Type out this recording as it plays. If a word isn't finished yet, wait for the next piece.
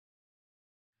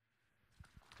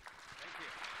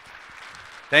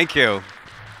Thank you.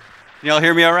 Can you all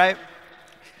hear me all right?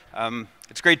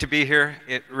 It's great to be here.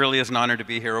 It really is an honor to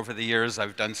be here. Over the years,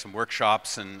 I've done some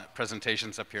workshops and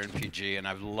presentations up here in PG, and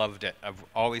I've loved it. I've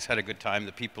always had a good time.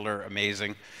 The people are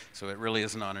amazing, so it really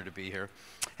is an honor to be here.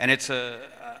 And it's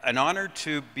an honor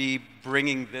to be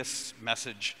bringing this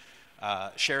message,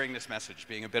 sharing this message,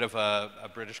 being a bit of a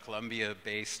British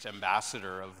Columbia-based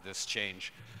ambassador of this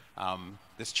change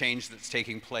that's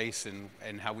taking place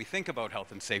in how we think about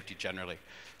health and safety generally.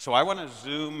 So I want to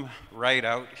zoom right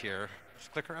out here.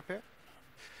 Just clicker up here.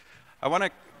 I want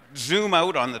to zoom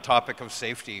out on the topic of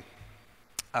safety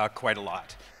quite a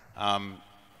lot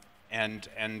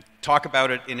and talk about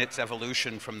it in its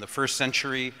evolution from the first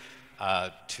century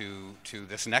to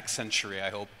this next century,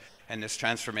 I hope, and this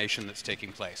transformation that's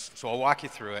taking place. So I'll walk you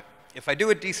through it. If I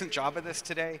do a decent job of this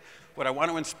today, what I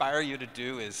want to inspire you to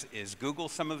do is Google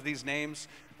some of these names,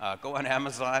 go on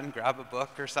Amazon, grab a book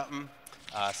or something,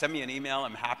 send me an email.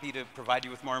 I'm happy to provide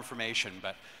you with more information.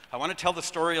 But I want to tell the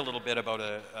story a little bit about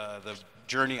the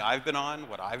journey I've been on,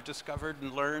 what I've discovered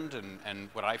and learned, and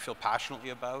what I feel passionately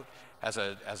about as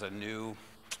a new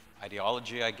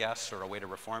ideology, I guess, or a way to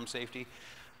reform safety,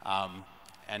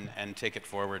 and take it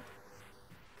forward.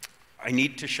 I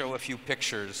need to show a few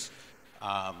pictures.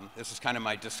 This is kind of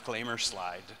my disclaimer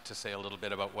slide to say a little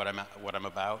bit about what I'm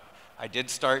about. I did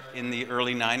start in the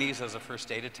early 90s as a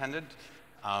first aid attendant.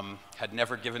 Had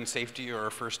never given safety or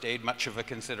first aid much of a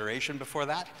consideration before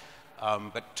that,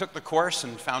 but took the course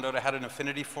and found out I had an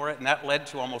affinity for it, and that led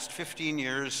to almost 15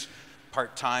 years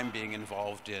part-time being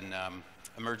involved in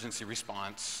emergency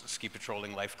response, ski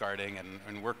patrolling, lifeguarding,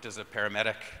 and worked as a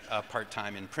paramedic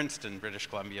part-time in Princeton, British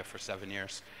Columbia for 7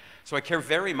 years. So I care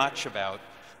very much about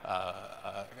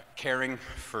caring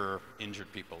for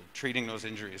injured people, treating those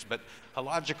injuries, but a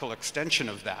logical extension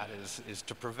of that is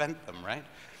to prevent them, right?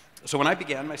 So when I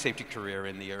began my safety career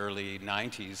in the early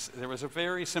 90s, there was a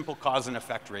very simple cause and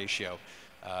effect ratio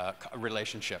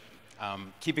relationship.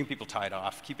 Keeping people tied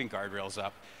off, keeping guardrails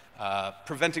up,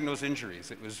 preventing those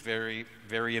injuries. It was very,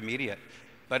 very immediate.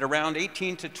 But around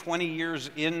 18 to 20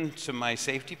 years into my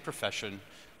safety profession,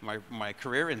 my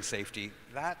career in safety,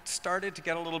 that started to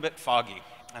get a little bit foggy.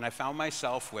 And I found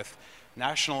myself with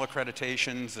national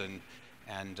accreditations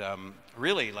and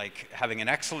really like having an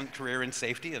excellent career in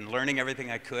safety and learning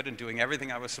everything I could and doing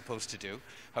everything I was supposed to do.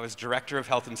 I was director of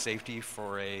health and safety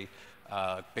for a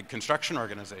big construction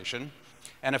organization.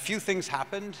 And a few things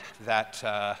happened that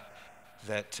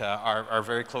are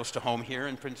very close to home here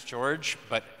in Prince George,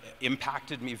 but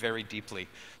impacted me very deeply.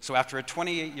 So after a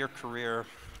 28-year career,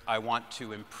 I want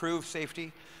to improve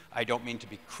safety. I don't mean to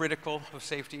be critical of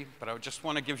safety, but I just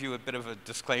want to give you a bit of a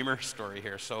disclaimer story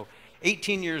here. So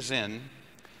 18 years in,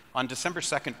 on December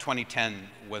 2nd, 2010,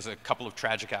 was a couple of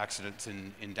tragic accidents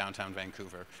in downtown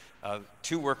Vancouver.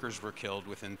 2 workers were killed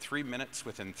within 3 minutes,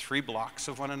 within 3 blocks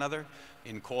of one another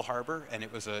in Cole Harbour, and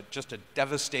it was just a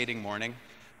devastating morning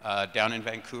down in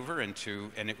Vancouver, and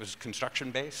it was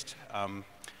construction-based.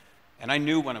 And I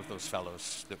knew one of those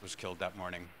fellows that was killed that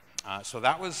morning. So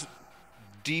that was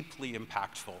deeply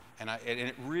impactful, and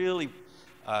it really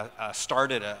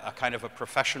started a kind of a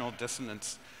professional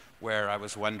dissonance where I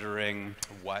was wondering,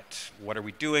 what are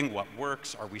we doing, what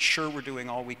works, are we sure we're doing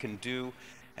all we can do?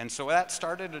 And so that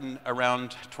started in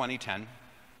around 2010,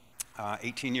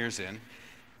 18 years in,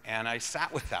 and I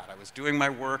sat with that. I was doing my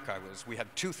work. We had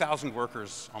 2,000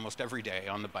 workers almost every day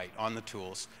on the bite, on the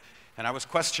tools. And I was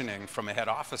questioning from a head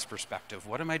office perspective,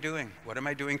 what am I doing? What am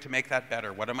I doing to make that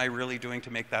better? What am I really doing to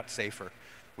make that safer?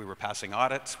 We were passing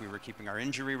audits, we were keeping our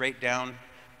injury rate down,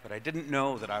 but I didn't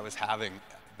know that I was having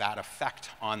that effect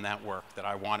on that work that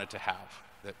I wanted to have,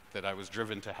 that I was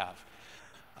driven to have.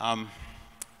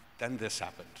 Then this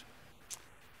happened.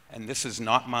 And this is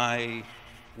not my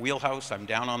wheelhouse. I'm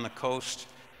down on the coast,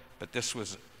 but this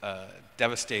was a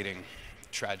devastating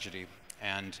tragedy.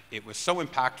 And it was so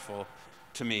impactful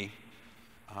to me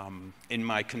in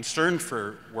my concern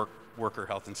for worker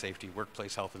health and safety,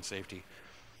 workplace health and safety,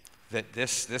 that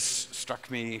this struck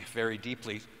me very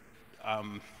deeply.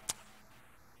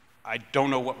 I don't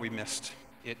know what we missed.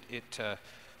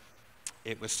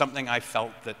 It was something I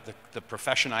felt that the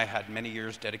profession I had many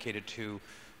years dedicated to,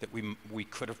 that we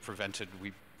could have prevented,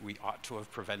 we ought to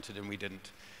have prevented, and we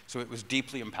didn't. So it was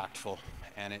deeply impactful,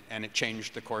 and it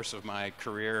changed the course of my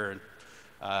career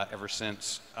ever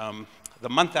since. The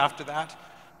month after that,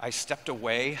 I stepped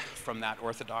away from that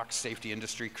orthodox safety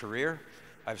industry career.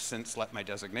 I've since let my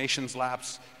designations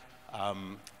lapse.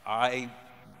 I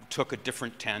took a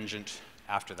different tangent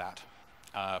after that,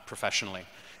 professionally.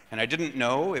 And I didn't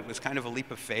know, it was kind of a leap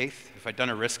of faith. If I'd done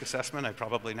a risk assessment, I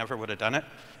probably never would have done it.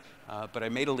 But I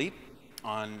made a leap,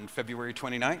 on February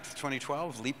 29th,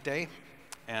 2012, Leap Day,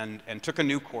 and took a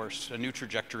new course, a new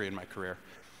trajectory in my career.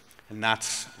 And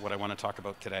that's what I want to talk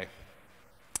about today.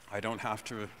 I don't have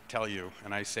to tell you,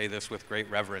 and I say this with great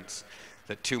reverence,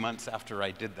 that 2 months after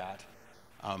I did that,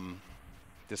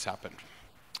 this happened.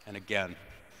 And again,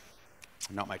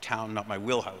 not my town, not my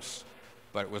wheelhouse,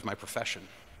 but it was my profession.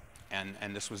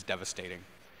 And this was devastating.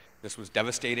 This was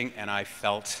devastating, and I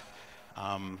felt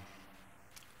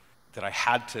that I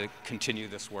had to continue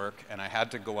this work, and I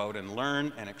had to go out and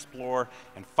learn and explore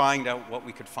and find out what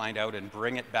we could find out and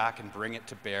bring it back and bring it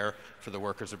to bear for the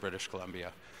workers of British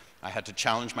Columbia. I had to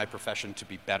challenge my profession to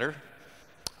be better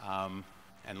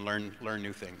and learn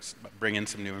new things, bring in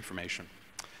some new information.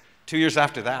 2 years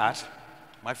after that,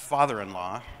 my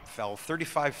father-in-law fell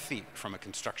 35 feet from a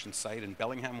construction site in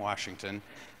Bellingham, Washington,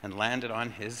 and landed on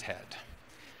his head.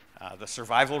 The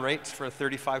survival rates for a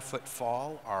 35-foot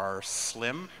fall are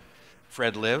slim.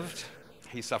 Fred lived.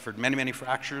 He suffered many, many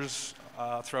fractures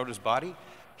throughout his body.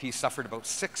 He suffered about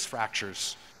 6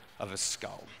 fractures of his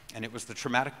skull, and it was the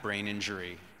traumatic brain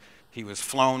injury. He was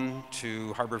flown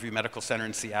to Harborview Medical Center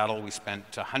in Seattle. We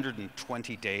spent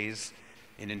 120 days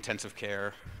in intensive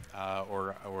care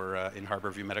or in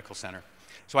Harborview Medical Center.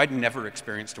 So I'd never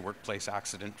experienced a workplace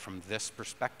accident from this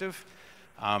perspective,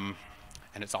 and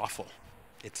it's awful.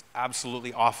 It's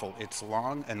absolutely awful. It's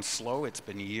long and slow. It's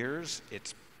been years.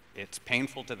 It's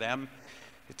painful to them.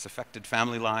 It's affected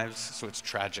family lives, so it's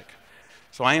tragic.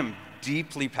 So I am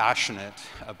deeply passionate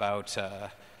about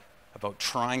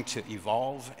trying to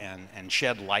evolve and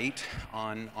shed light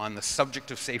on the subject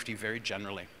of safety very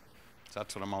generally. So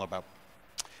that's what I'm all about.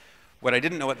 What I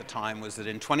didn't know at the time was that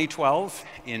in 2012,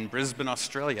 in Brisbane,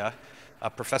 Australia,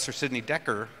 Professor Sidney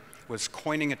Dekker was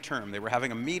coining a term. They were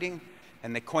having a meeting,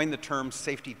 and they coined the term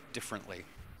safety differently.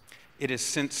 It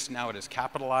is now it is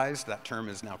capitalized. That term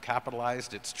is now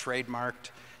capitalized. It's trademarked.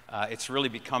 It's really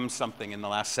become something in the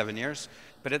last 7 years.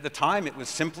 But at the time, it was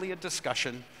simply a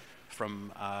discussion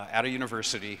at a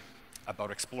university about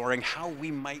exploring how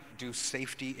we might do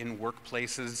safety in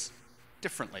workplaces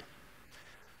differently.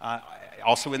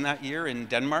 Also in that year in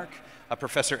Denmark,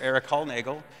 Professor Erik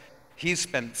Halnagel, he's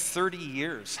spent 30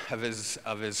 years of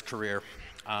his career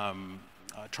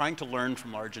trying to learn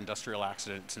from large industrial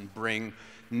accidents and bring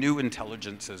new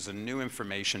intelligences and new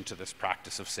information to this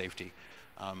practice of safety.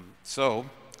 So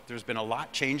there's been a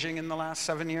lot changing in the last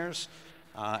 7 years,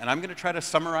 and I'm going to try to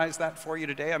summarize that for you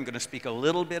today. I'm going to speak a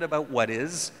little bit about what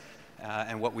is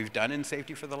and what we've done in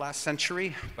safety for the last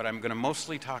century, but I'm going to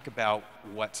mostly talk about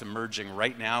what's emerging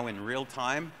right now in real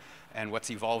time and what's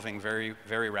evolving very,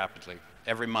 very rapidly.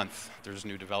 Every month there's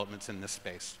new developments in this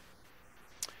space.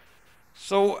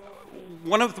 So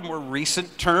one of the more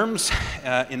recent terms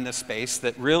in this space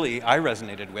that really I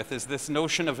resonated with is this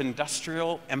notion of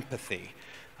industrial empathy.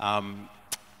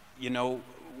 You know,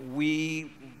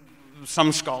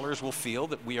 some scholars will feel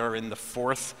that we are in the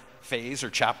 4th phase or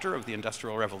chapter of the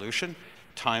Industrial Revolution.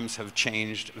 Times have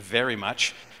changed very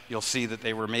much. You'll see that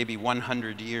they were maybe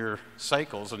 100-year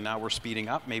cycles, and now we're speeding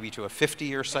up maybe to a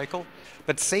 50-year cycle.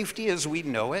 But safety as we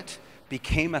know it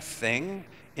became a thing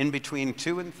in between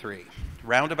 2 and 3.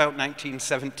 Round about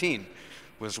 1917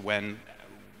 was when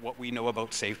what we know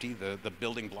about safety, the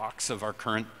building blocks of our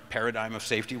current paradigm of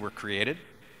safety were created.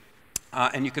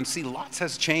 And you can see lots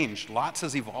has changed, lots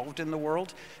has evolved in the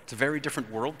world. It's a very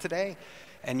different world today.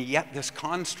 And yet this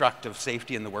construct of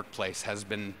safety in the workplace has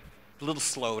been a little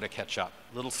slow to catch up,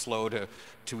 a little slow to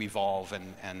evolve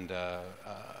and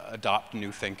adopt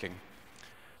new thinking.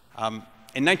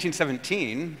 In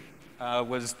 1917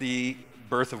 was the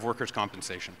birth of workers'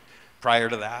 compensation. Prior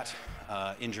to that,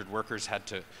 injured workers had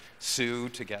to sue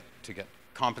to get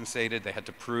compensated. They had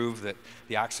to prove that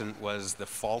the accident was the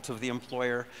fault of the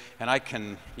employer.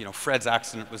 And Fred's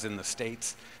accident was in the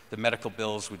States. The medical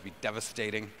bills would be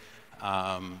devastating.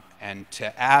 And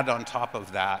to add on top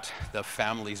of that, the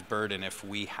family's burden if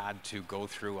we had to go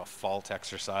through a fault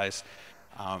exercise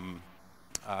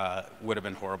would have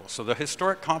been horrible. So the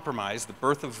historic compromise, the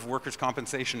birth of workers'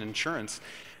 compensation insurance,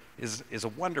 is a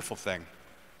wonderful thing.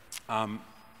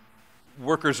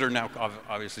 Workers are now,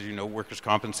 obviously, you know, workers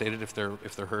compensated if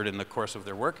they're hurt in the course of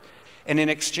their work. And in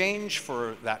exchange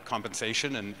for that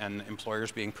compensation and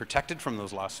employers being protected from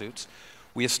those lawsuits,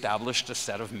 we established a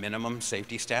set of minimum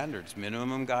safety standards,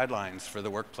 minimum guidelines for the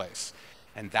workplace.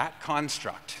 And that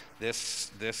construct, this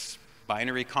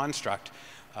binary construct,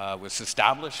 was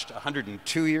established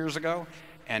 102 years ago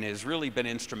and has really been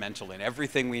instrumental in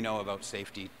everything we know about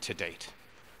safety to date.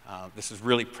 This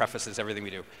really prefaces everything we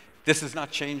do. This is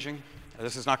not changing.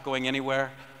 This is not going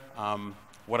anywhere.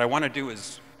 What I want to do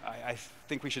is, I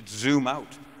think we should zoom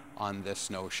out on this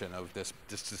notion of this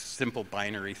simple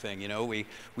binary thing. You know, we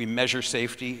measure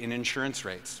safety in insurance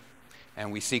rates,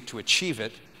 and we seek to achieve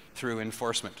it through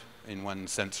enforcement in one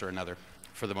sense or another,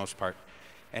 for the most part.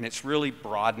 And it's really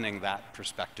broadening that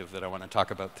perspective that I want to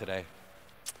talk about today.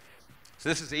 So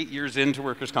this is 8 years into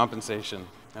workers' compensation.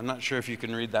 I'm not sure if you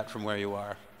can read that from where you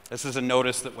are. This is a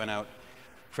notice that went out.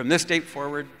 From this date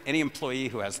forward, any employee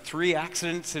who has 3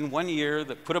 accidents in 1 year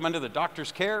that put him under the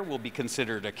doctor's care will be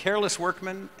considered a careless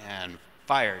workman and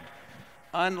fired,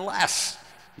 unless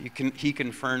he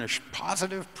can furnish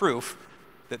positive proof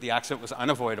that the accident was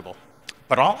unavoidable.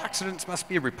 But all accidents must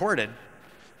be reported.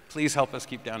 Please help us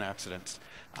keep down accidents.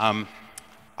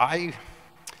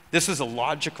 This is a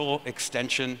logical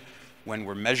extension when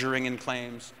we're measuring in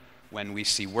claims, when we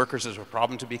see workers as a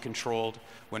problem to be controlled,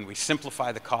 when we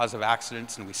simplify the cause of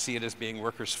accidents and we see it as being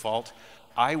workers' fault.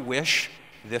 I wish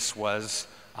this was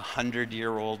a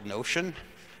 100-year-old notion.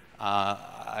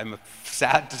 I'm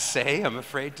sad to say, I'm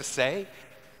afraid to say,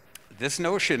 this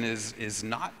notion is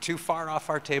not too far off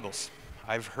our tables.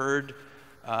 I've heard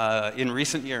in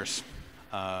recent years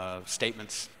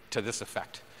statements to this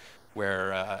effect,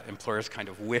 where employers kind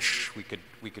of wish we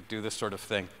could do this sort of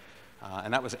thing.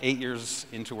 And that was 8 years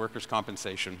into workers'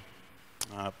 compensation.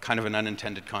 Kind of an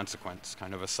unintended consequence,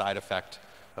 kind of a side effect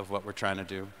of what we're trying to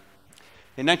do.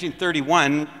 In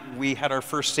 1931, we had our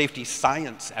first safety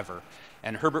science ever,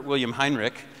 and Herbert William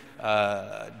Heinrich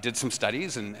did some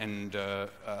studies and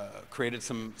created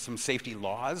some safety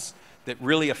laws that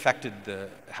really affected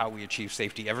how we achieve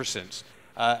safety ever since.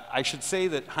 I should say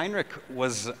that Heinrich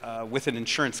was with an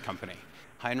insurance company.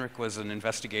 Heinrich was an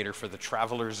investigator for the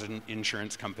Travelers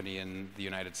Insurance Company in the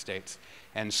United States.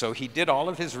 And so he did all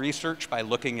of his research by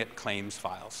looking at claims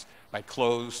files, by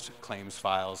closed claims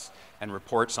files and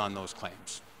reports on those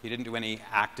claims. He didn't do any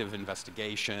active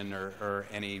investigation or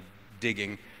any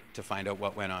digging to find out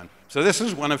what went on. So this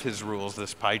is one of his rules,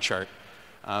 this pie chart.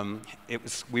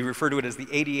 We refer to it as the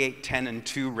 88, 10, and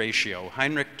 2 ratio.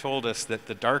 Heinrich told us that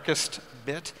the darkest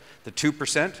bit, the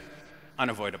 2%,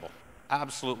 unavoidable.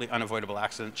 Absolutely unavoidable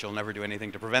accidents. You'll never do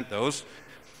anything to prevent those.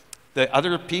 The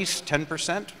other piece,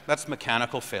 10%, that's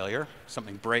mechanical failure.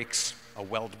 Something breaks, a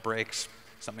weld breaks,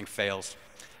 something fails.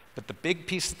 But the big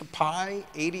piece of the pie,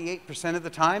 88% of the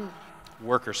time,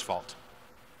 worker's fault.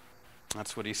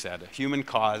 That's what he said, a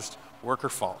human-caused worker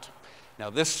fault. Now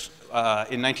this,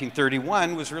 in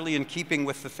 1931, was really in keeping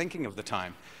with the thinking of the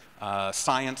time.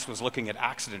 Science was looking at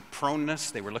accident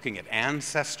proneness. They were looking at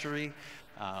ancestry.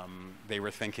 They were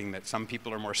thinking that some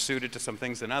people are more suited to some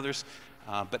things than others,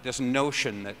 but this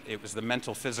notion that it was the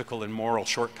mental, physical, and moral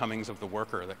shortcomings of the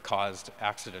worker that caused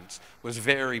accidents was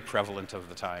very prevalent of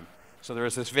the time. So there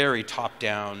was this very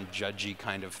top-down, judgy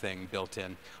kind of thing built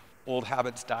in. Old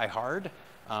habits die hard.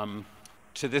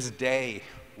 To this day,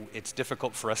 it's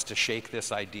difficult for us to shake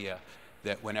this idea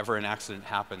that whenever an accident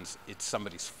happens, it's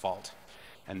somebody's fault,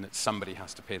 and that somebody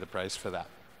has to pay the price for that.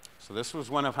 So this was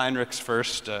one of Heinrich's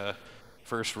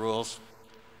first rules.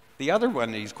 The other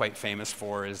one that he's quite famous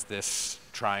for is this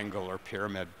triangle or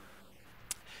pyramid.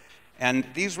 And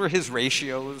these were his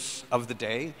ratios of the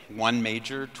day: 1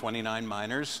 major, 29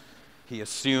 minors. He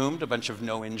assumed a bunch of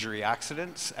no-injury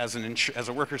accidents. As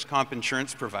a workers' comp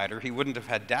insurance provider, he wouldn't have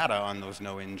had data on those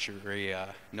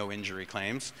no-injury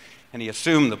claims, and he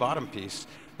assumed the bottom piece.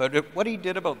 But what he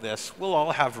did about this, we'll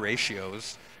all have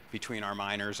ratios between our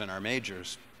minors and our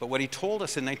majors. But what he told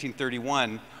us in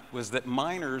 1931 was that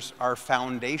minors are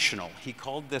foundational. He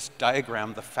called this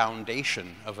diagram the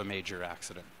foundation of a major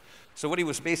accident. So what he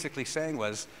was basically saying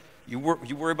was, you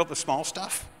worry about the small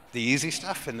stuff, the easy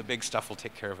stuff, and the big stuff will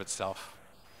take care of itself.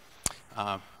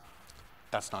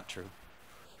 That's not true.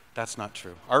 That's not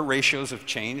true. Our ratios have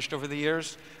changed over the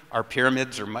years. Our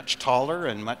pyramids are much taller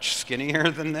and much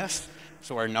skinnier than this,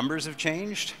 so our numbers have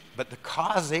changed. But the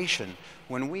causation,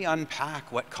 when we unpack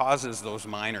what causes those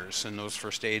minors and those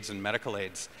first aids and medical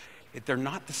aids, they're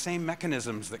not the same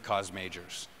mechanisms that cause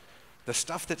majors. The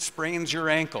stuff that sprains your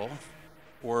ankle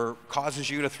or causes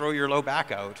you to throw your low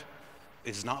back out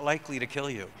is not likely to kill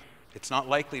you. It's not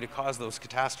likely to cause those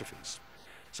catastrophes.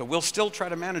 So we'll still try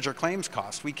to manage our claims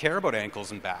costs. We care about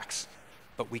ankles and backs,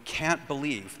 but we can't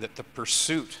believe that the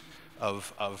pursuit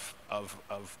of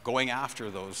going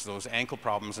after those ankle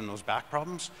problems and those back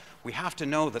problems, we have to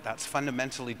know that that's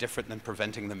fundamentally different than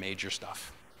preventing the major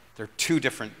stuff. There are two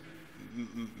different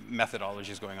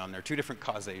methodologies going on there, two different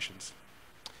causations.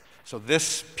 So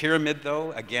this pyramid,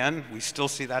 though, again, we still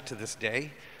see that to this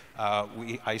day.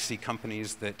 I see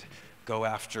companies that go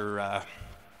after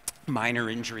minor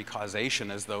injury causation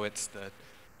as though it's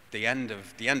the end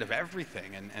of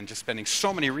everything, and just spending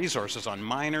so many resources on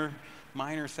minor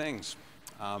things.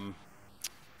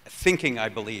 thinking, I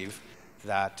believe,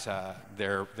 that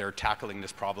they're tackling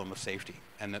this problem of safety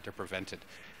and that they're prevented.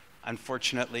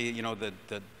 Unfortunately, you know,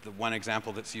 the one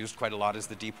example that's used quite a lot is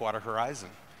the Deepwater Horizon.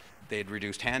 They had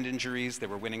reduced hand injuries. They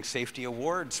were winning safety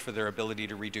awards for their ability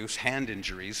to reduce hand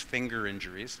injuries, finger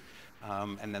injuries,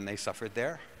 and then they suffered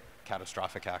their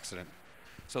catastrophic accident.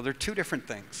 So they're two different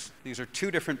things. These are two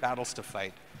different battles to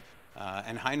fight.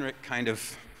 And Heinrich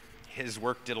his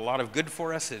work did a lot of good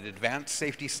for us. It advanced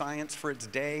safety science for its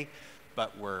day,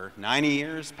 but we're 90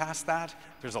 years past that.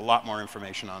 There's a lot more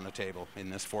information on the table in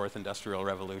this fourth industrial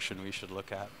revolution we should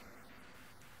look at.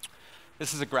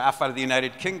 This is a graph out of the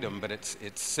United Kingdom, but it's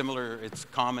similar, it's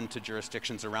common to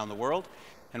jurisdictions around the world.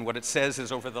 And what it says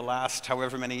is over the last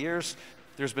however many years,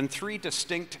 there's been 3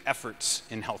 distinct efforts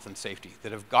in health and safety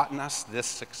that have gotten us this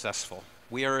successful.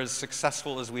 We are as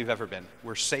successful as we've ever been.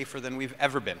 We're safer than we've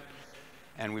ever been.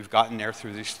 And we've gotten there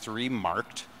through these 3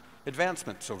 marked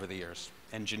advancements over the years: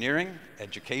 engineering,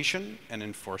 education, and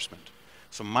enforcement.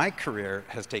 So my career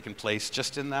has taken place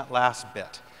just in that last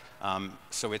bit.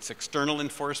 So it's external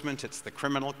enforcement, it's the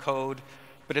criminal code,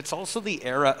 but it's also the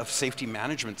era of safety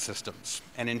management systems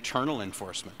and internal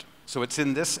enforcement. So it's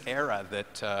in this era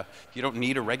that you don't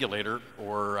need a regulator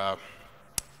or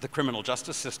the criminal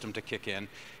justice system to kick in.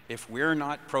 If we're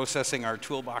not processing our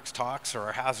toolbox talks or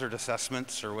our hazard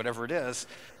assessments or whatever it is,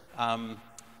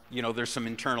 you know, there's some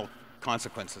internal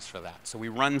consequences for that. So we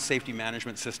run safety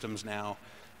management systems now,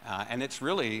 and it's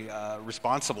really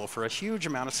responsible for a huge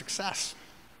amount of success.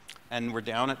 And we're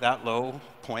down at that low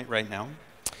point right now.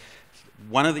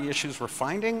 One of the issues we're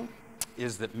finding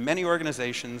is that many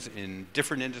organizations in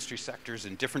different industry sectors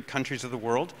in different countries of the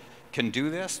world can do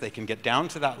this. They can get down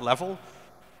to that level,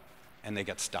 and they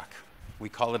get stuck. We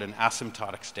call it an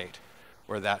asymptotic state,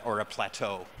 or a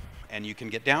plateau. And you can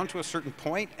get down to a certain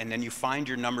point, and then you find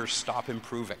your numbers stop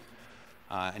improving,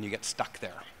 and you get stuck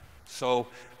there. So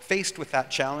faced with that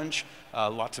challenge,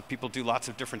 lots of people do lots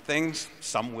of different things.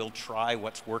 Some will try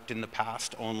what's worked in the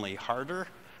past, only harder.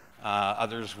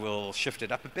 Others will shift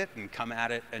it up a bit and come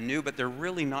at it anew, but they're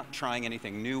really not trying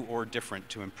anything new or different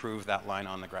to improve that line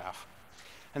on the graph.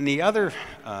 And the other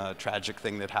tragic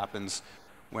thing that happens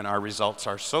when our results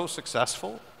are so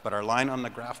successful, but our line on the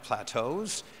graph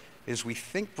plateaus, is we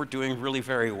think we're doing really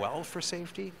very well for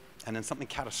safety, and then something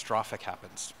catastrophic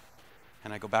happens.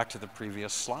 And I go back to the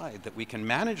previous slide, that we can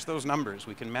manage those numbers,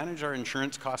 we can manage our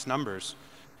insurance cost numbers,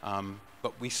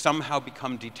 but we somehow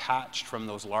become detached from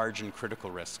those large and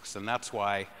critical risks. And that's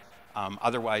why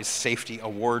otherwise safety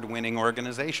award-winning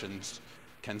organizations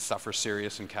can suffer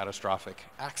serious and catastrophic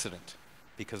accident,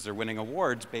 because they're winning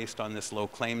awards based on this low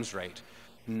claims rate,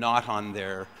 not on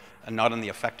the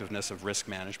effectiveness of risk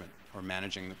management or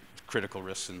managing critical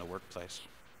risks in the workplace.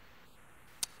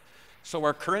 So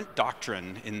our current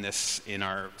doctrine in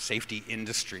our safety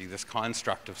industry, this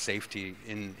construct of safety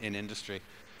in industry,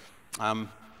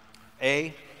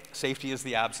 safety is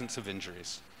the absence of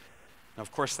injuries. Now,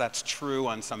 of course, that's true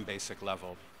on some basic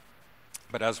level.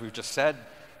 But as we've just said,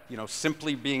 you know,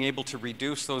 simply being able to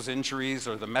reduce those injuries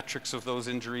or the metrics of those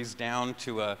injuries down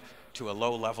to a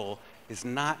low level is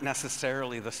not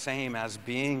necessarily the same as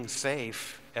being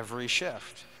safe every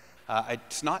shift.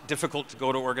 It's not difficult to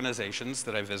go to organizations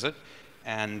that I visit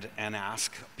and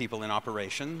ask people in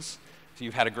operations, so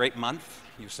you've had a great month,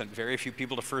 you've sent very few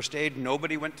people to first aid,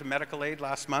 nobody went to medical aid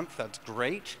last month, that's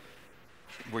great.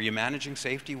 Were you managing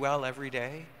safety well every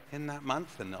day in that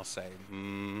month? And they'll say,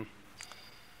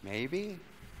 maybe,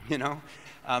 you know.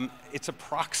 It's a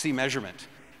proxy measurement,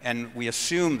 and we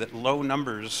assume that low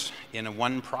numbers in a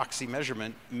one proxy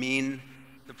measurement mean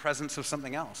the presence of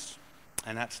something else,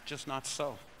 and that's just not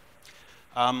so.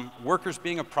 Workers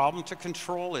being a problem to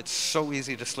control, it's so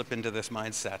easy to slip into this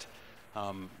mindset.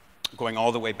 Going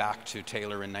all the way back to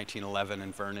Taylor in 1911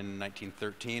 and Vernon in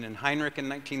 1913 and Heinrich in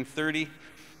 1930,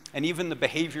 and even the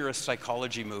behaviorist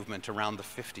psychology movement around the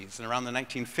 50s. And around the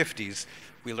 1950s,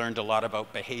 we learned a lot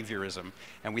about behaviorism,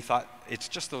 and we thought it's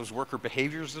just those worker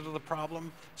behaviors that are the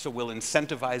problem, so we'll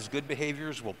incentivize good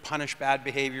behaviors, we'll punish bad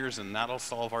behaviors, and that'll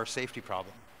solve our safety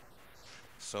problem.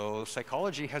 So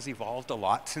psychology has evolved a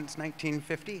lot since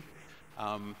 1950,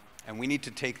 and we need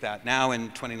to take that now in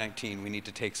 2019. We need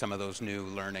to take some of those new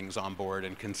learnings on board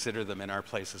and consider them in our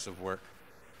places of work.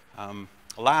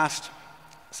 Last,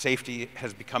 safety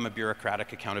has become a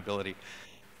bureaucratic accountability.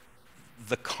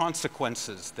 The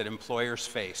consequences that employers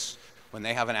face when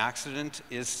they have an accident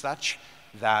is such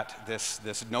that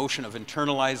this notion of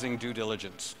internalizing due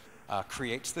diligence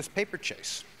creates this paper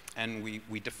chase. And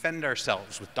we defend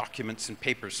ourselves with documents and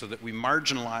papers so that we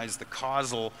marginalize the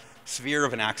causal sphere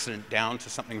of an accident down to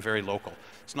something very local.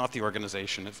 It's not the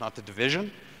organization, it's not the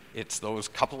division, It's those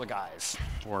couple of guys,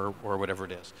 or whatever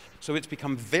it is. So it's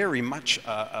become very much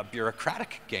a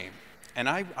bureaucratic game. And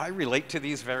I relate to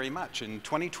these very much. In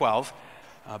 2012,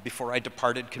 before I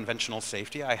departed conventional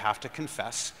safety, I have to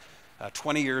confess,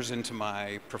 20 years into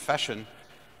my profession,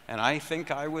 and I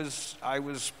think I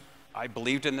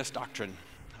believed in this doctrine.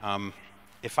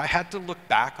 If I had to look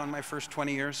back on my first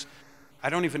 20 years, I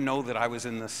don't even know that I was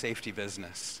in the safety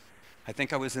business. I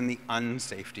think I was in the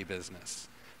unsafety business,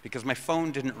 because my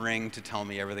phone didn't ring to tell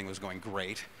me everything was going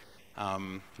great.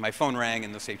 My phone rang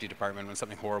in the safety department when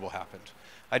something horrible happened.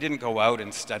 I didn't go out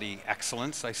and study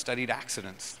excellence, I studied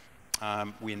accidents.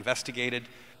 We investigated,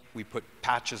 we put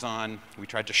patches on, we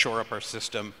tried to shore up our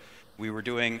system. We were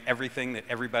doing everything that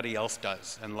everybody else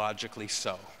does, and logically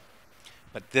so.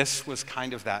 But this was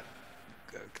kind of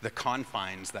the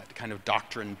confines, that kind of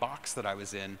doctrine box that I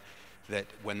was in, that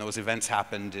when those events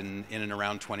happened in and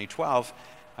around 2012,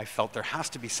 I felt there has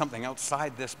to be something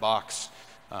outside this box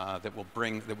that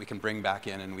we can bring back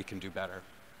in and we can do better.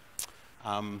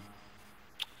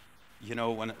 You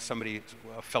know, when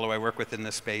a fellow I work with in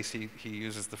this space, he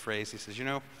uses the phrase, he says, you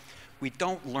know, we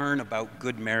don't learn about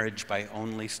good marriage by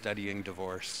only studying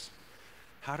divorce.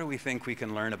 How do we think we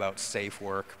can learn about safe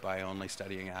work by only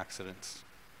studying accidents?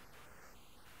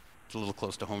 It's a little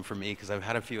close to home for me because I've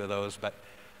had a few of those, but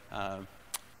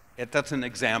that's an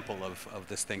example of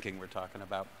this thinking we're talking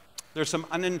about. There's some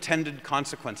unintended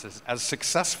consequences. As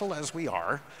successful as we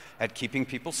are at keeping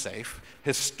people safe,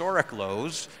 historic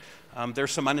lows,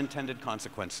 there's some unintended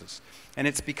consequences. And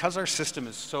it's because our system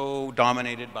is so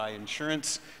dominated by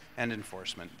insurance and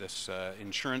enforcement, this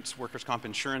insurance, workers' comp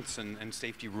insurance and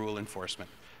safety rule enforcement.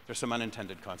 There's some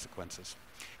unintended consequences.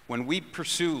 When we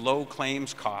pursue low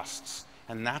claims costs,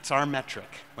 and that's our metric,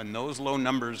 when those low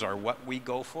numbers are what we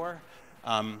go for,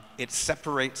 it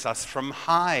separates us from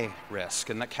high risk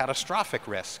and the catastrophic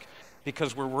risk,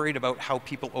 because we're worried about how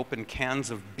people open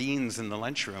cans of beans in the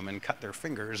lunchroom and cut their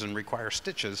fingers and require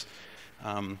stitches,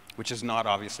 which is not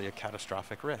obviously a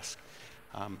catastrophic risk.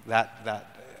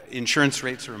 Insurance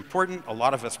rates are important. A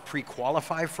lot of us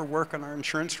pre-qualify for work on our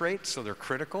insurance rates, so they're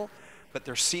critical, but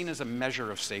they're seen as a measure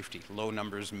of safety. Low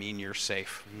numbers mean you're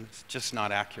safe. And it's just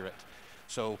not accurate.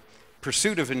 So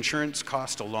pursuit of insurance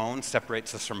cost alone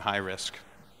separates us from high risk.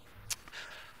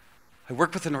 I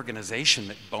work with an organization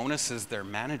that bonuses their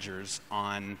managers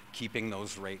on keeping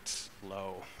those rates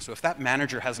low. So if that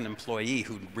manager has an employee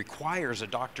who requires a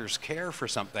doctor's care for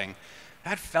something,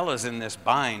 that fella's in this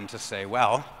bind to say,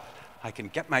 well, I can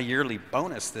get my yearly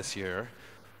bonus this year,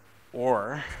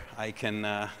 or I can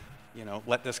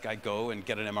let this guy go and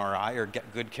get an MRI or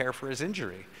get good care for his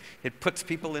injury. It puts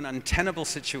people in untenable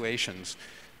situations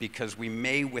because we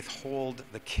may withhold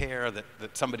the care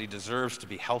that somebody deserves to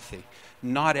be healthy.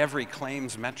 Not every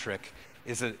claims metric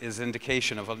is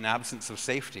indication of an absence of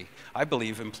safety. I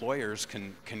believe employers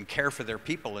can care for their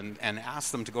people and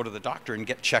ask them to go to the doctor and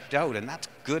get checked out, and that's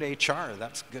good HR,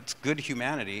 that's good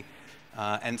humanity.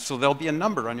 And so there'll be a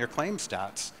number on your claim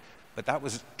stats, but that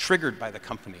was triggered by the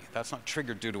company. That's not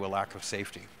triggered due to a lack of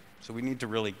safety. So we need to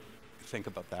really think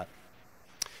about that.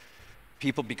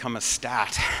 People become a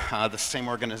stat. The same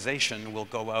organization will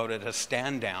go out at a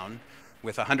stand down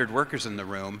with 100 workers in the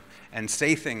room and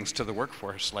say things to the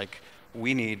workforce like,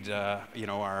 we need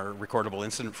our recordable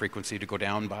incident frequency to go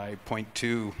down by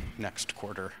 0.2 next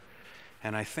quarter.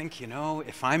 And I think,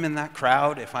 if I'm in that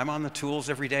crowd, if I'm on the tools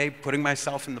every day, putting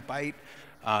myself in the bite,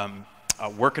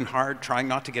 working hard, trying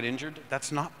not to get injured,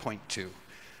 that's not 0.2.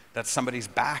 That's somebody's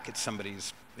back, it's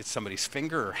somebody's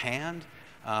finger or hand.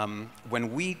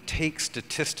 When we take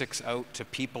statistics out to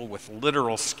people with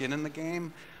literal skin in the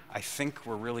game, I think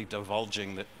we're really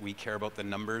divulging that we care about the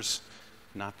numbers,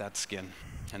 not that skin,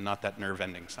 and not that nerve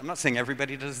endings. I'm not saying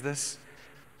everybody does this,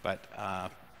 but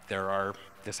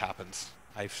this happens.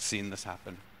 I've seen this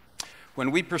happen.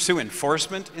 When we pursue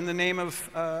enforcement in the name of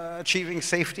achieving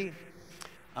safety,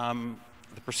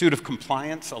 the pursuit of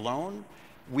compliance alone,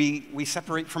 we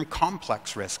separate from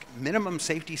complex risk. Minimum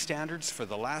safety standards for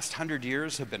the last 100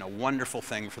 years have been a wonderful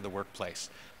thing for the workplace.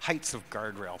 Heights of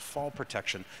guardrail, fall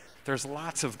protection. There's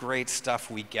lots of great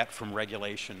stuff we get from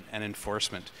regulation and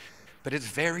enforcement. But it's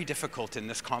very difficult in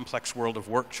this complex world of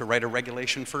work to write a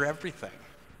regulation for everything.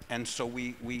 And so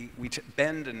we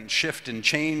bend and shift and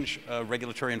change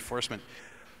regulatory enforcement.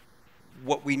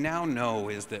 What we now know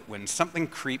is that when something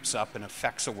creeps up and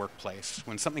affects a workplace,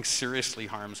 when something seriously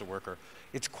harms a worker,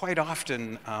 it's quite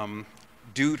often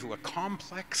due to a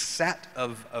complex set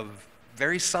of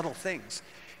very subtle things.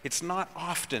 It's not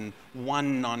often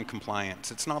one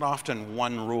non-compliance. It's not often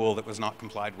one rule that was not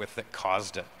complied with that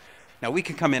caused it. Now, we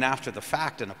can come in after the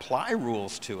fact and apply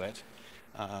rules to it,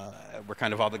 we're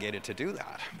kind of obligated to do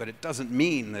that. But it doesn't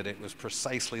mean that it was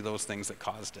precisely those things that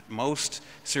caused it. Most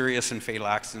serious and fatal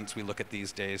accidents we look at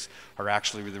these days are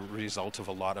actually the result of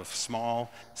a lot of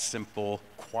small, simple,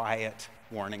 quiet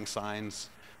warning signs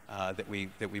that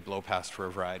we blow past for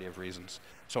a variety of reasons.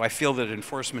 So I feel that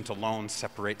enforcement alone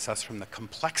separates us from the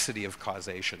complexity of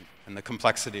causation and the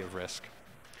complexity of risk.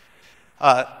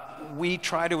 We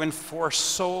try to enforce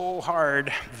so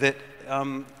hard that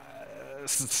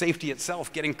safety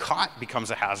itself, getting caught, becomes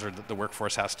a hazard that the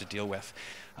workforce has to deal with.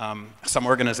 Some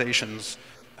organizations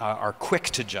are quick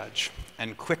to judge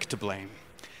and quick to blame.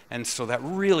 And so that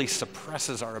really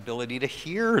suppresses our ability to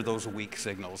hear those weak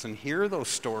signals and hear those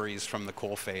stories from the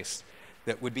coalface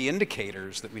that would be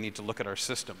indicators that we need to look at our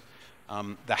system.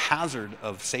 The hazard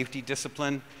of safety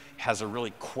discipline has a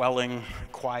really quelling,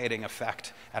 quieting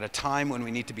effect at a time when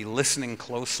we need to be listening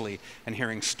closely and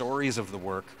hearing stories of the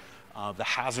work. The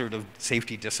hazard of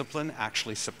safety discipline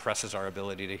actually suppresses our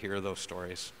ability to hear those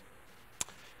stories.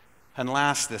 And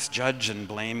last, this judge and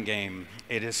blame game.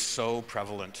 It is so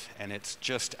prevalent, and it's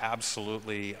just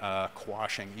absolutely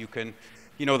quashing.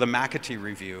 You know, the McAtee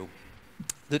review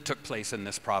that took place in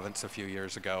this province a few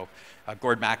years ago,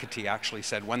 Gord McAtee actually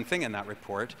said one thing in that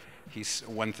report.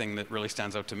 One thing that really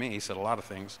stands out to me. He said a lot of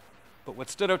things. But what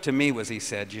stood out to me was he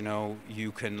said, you know,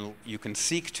 you can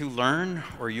seek to learn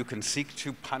or you can seek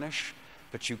to punish,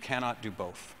 but you cannot do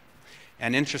both.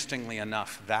 And interestingly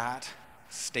enough, that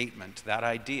statement, that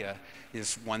idea,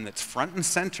 is one that's front and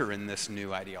center in this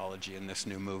new ideology, in this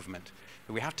new movement.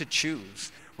 We have to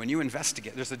choose. When you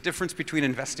investigate, there's a difference between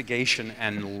investigation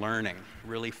and learning,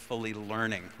 really fully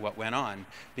learning what went on.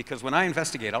 Because when I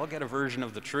investigate, I'll get a version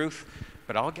of the truth,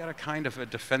 but I'll get a kind of a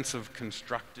defensive,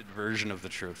 constructed version of the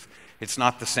truth. It's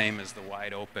not the same as the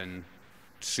wide open,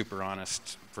 super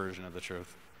honest version of the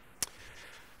truth.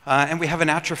 And we have an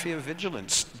atrophy of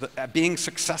vigilance. Being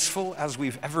successful as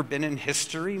we've ever been in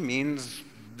history means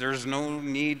there's no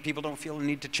need, people don't feel a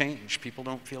need to change. People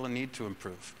don't feel a need to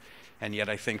improve. And yet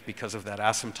I think because of that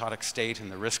asymptotic state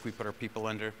and the risk we put our people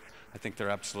under, I think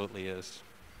there absolutely is.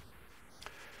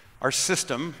 Our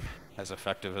system, as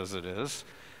effective as it is,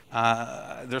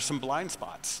 there's some blind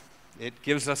spots.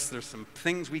 There's some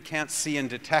things we can't see and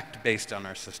detect based on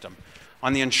our system.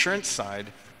 On the insurance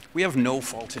side, we have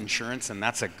no-fault insurance, and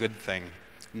that's a good thing.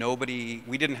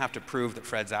 We didn't have to prove that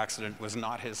Fred's accident was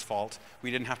not his fault.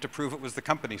 We didn't have to prove it was the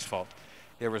company's fault.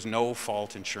 There was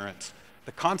no-fault insurance.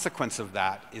 The consequence of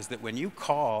that is that when you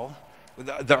call,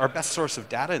 our best source of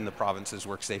data in the province is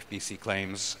WorkSafe BC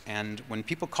claims, and when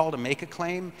people call to make a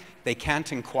claim, they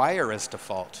can't inquire as to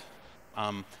fault.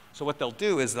 So what they'll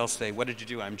do is they'll say, what did you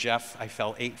do? I'm Jeff. I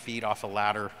fell 8 feet off a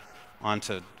ladder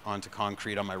onto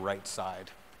concrete on my right side.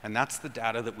 And that's the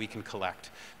data that we can collect.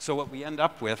 So what we end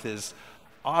up with is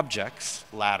objects,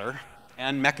 ladder,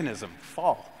 and mechanism,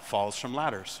 falls from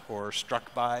ladders, or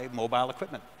struck by mobile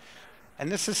equipment.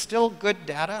 And this is still good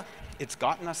data. It's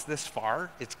gotten us this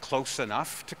far. It's close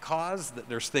enough to cause that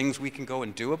there's things we can go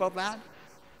and do about that,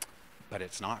 but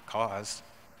it's not cause.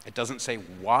 It doesn't say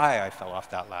why I fell off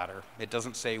that ladder. It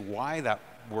doesn't say why that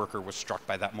worker was struck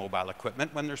by that mobile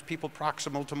equipment when there's people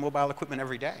proximal to mobile equipment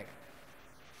every day.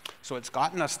 So it's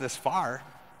gotten us this far,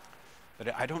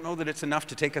 but I don't know that it's enough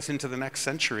to take us into the next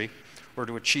century or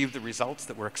to achieve the results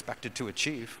that we're expected to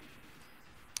achieve.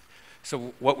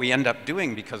 So what we end up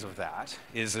doing because of that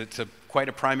is it's quite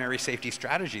a primary safety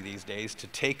strategy these days to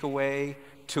take away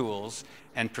tools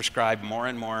and prescribe more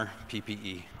and more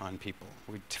PPE on people.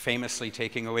 We're famously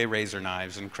taking away razor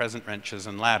knives and crescent wrenches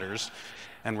and ladders,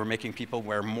 and we're making people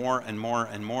wear more and more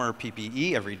and more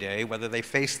PPE every day, whether they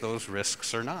face those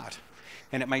risks or not.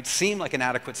 And it might seem like an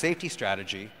adequate safety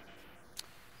strategy,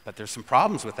 but there's some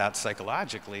problems with that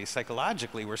psychologically.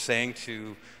 Psychologically, we're saying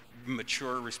to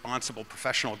mature, responsible,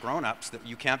 professional grown-ups that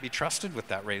you can't be trusted with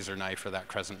that razor knife or that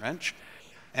crescent wrench.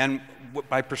 And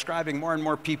by prescribing more and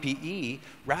more PPE,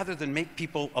 rather than make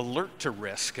people alert to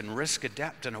risk and risk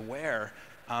adept and aware,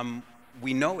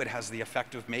 we know it has the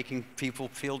effect of making people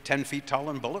feel 10 feet tall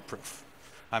and bulletproof.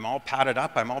 I'm all padded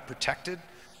up, I'm all protected,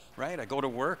 right? I go to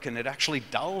work and it actually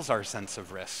dulls our sense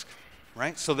of risk,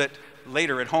 right? So that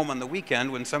later at home on the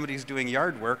weekend when somebody's doing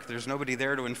yard work, there's nobody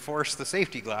there to enforce the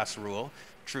safety glass rule.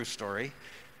 True story.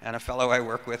 And a fellow I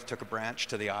work with took a branch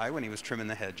to the eye when he was trimming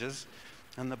the hedges.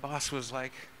 And the boss was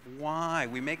like, why?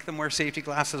 We make them wear safety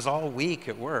glasses all week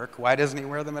at work. Why doesn't he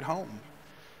wear them at home?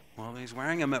 Well, he's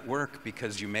wearing them at work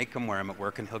because you make him wear them at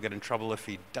work and he'll get in trouble if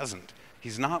he doesn't.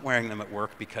 He's not wearing them at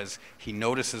work because he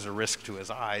notices a risk to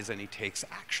his eyes and he takes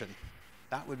action.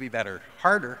 That would be better.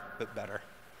 Harder, but better.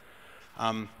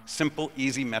 Simple,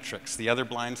 easy metrics. The other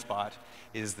blind spot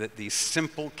is that these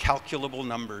simple, calculable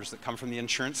numbers that come from the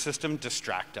insurance system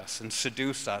distract us and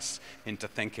seduce us into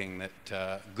thinking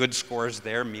that good scores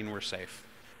there mean we're safe.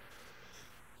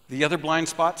 The other blind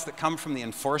spots that come from the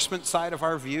enforcement side of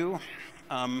our view,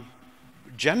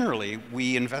 generally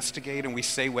we investigate and we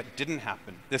say what didn't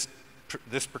happen. This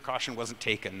precaution wasn't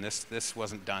taken, this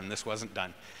wasn't done, this wasn't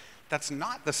done. That's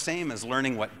not the same as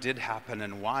learning what did happen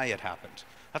and why it happened.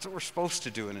 That's what we're supposed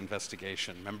to do in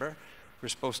investigation, remember? We're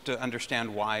supposed to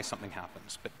understand why something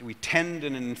happens. But we tend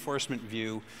in an enforcement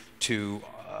view to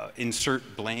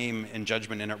insert blame and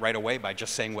judgment in it right away by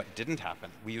just saying what didn't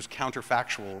happen. We use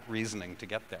counterfactual reasoning to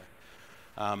get there.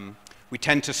 We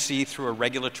tend to see through a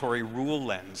regulatory rule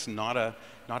lens, not a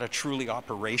truly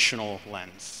operational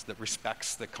lens that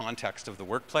respects the context of the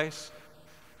workplace.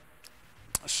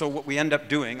 So what we end up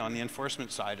doing on the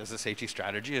enforcement side as a safety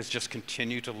strategy is just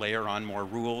continue to layer on more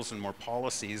rules and more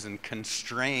policies and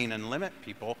constrain and limit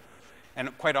people.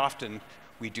 And quite often,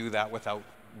 we do that without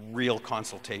real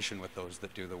consultation with those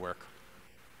that do the work.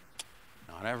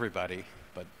 Not everybody,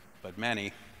 but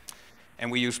many.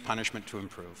 And we use punishment to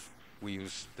improve. We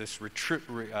use this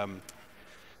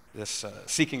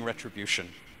seeking retribution.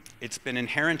 It's been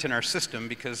inherent in our system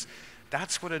because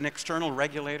that's what an external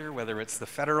regulator, whether it's the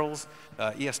federals,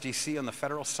 ESDC on the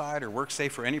federal side, or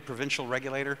WorkSafe or any provincial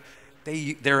regulator,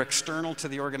 they're external to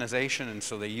the organization, and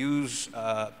so they use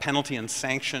penalty and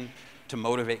sanction to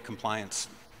motivate compliance.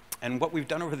 And what we've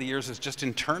done over the years is just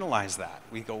internalize that.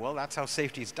 We go, well, that's how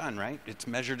safety is done, right? It's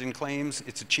measured in claims,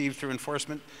 it's achieved through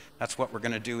enforcement. That's what we're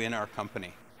going to do in our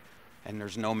company. And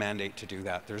there's no mandate to do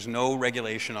that. There's no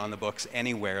regulation on the books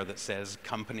anywhere that says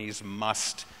companies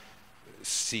must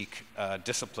seek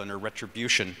discipline or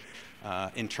retribution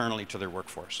internally to their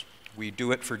workforce. We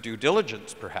do it for due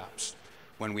diligence, perhaps.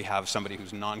 When we have somebody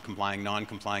who's non-complying,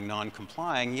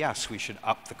 yes, we should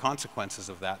up the consequences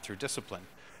of that through discipline.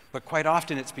 But quite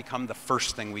often, it's become the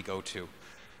first thing we go to.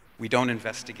 We don't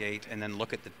investigate and then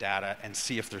look at the data and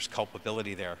see if there's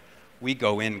culpability there. We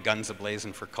go in guns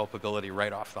a-blazing for culpability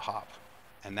right off the hop.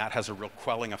 And that has a real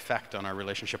quelling effect on our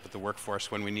relationship with the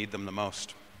workforce when we need them the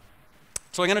most.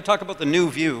 So I'm going to talk about the new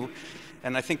view,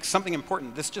 and I think something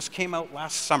important. This just came out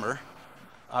last summer.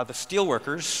 The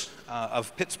steelworkers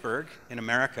of Pittsburgh in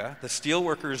America, the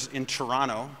steelworkers in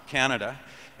Toronto, Canada,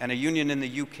 and a union in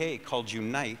the UK called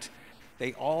Unite,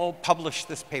 they all published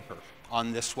this paper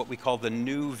on this, what we call the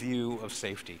new view of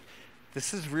safety.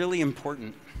 This is really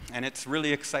important, and it's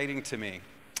really exciting to me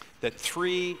that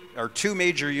two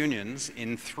major unions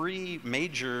in 3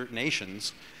 major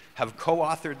nations have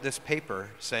co-authored this paper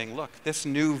saying, look, this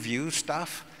new view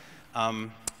stuff,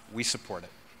 we support it.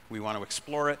 We want to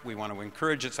explore it. We want to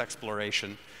encourage its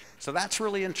exploration. So that's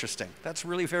really interesting. That's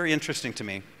really very interesting to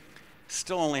me.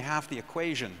 Still only half the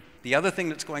equation. The other thing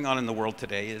that's going on in the world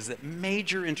today is that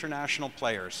major international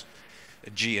players,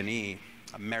 G&E,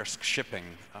 Maersk Shipping,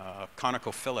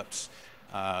 ConocoPhillips,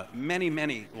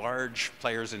 many large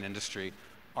players in industry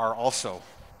are also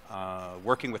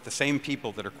working with the same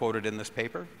people that are quoted in this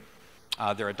paper.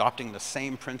 They're adopting the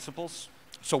same principles.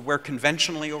 So where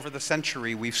conventionally over the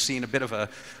century we've seen a bit of a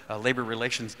labor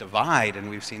relations divide and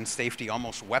we've seen safety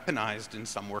almost weaponized in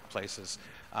some workplaces,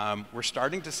 we're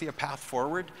starting to see a path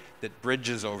forward that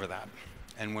bridges over that.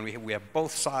 And when we have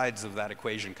both sides of that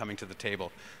equation coming to the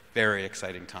table, very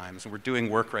exciting times. And we're doing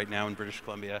work right now in British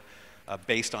Columbia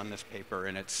based on this paper,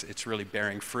 and it's really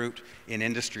bearing fruit in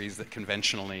industries that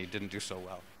conventionally didn't do so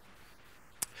well.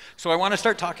 So I want to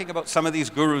start talking about some of these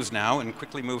gurus now and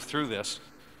quickly move through this.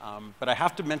 But I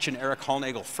have to mention Erik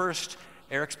Hollnagel first.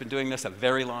 Erik's been doing this a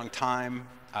very long time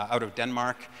out of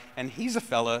Denmark, and he's a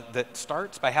fella that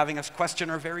starts by having us question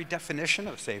our very definition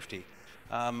of safety.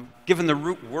 Given the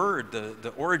root word,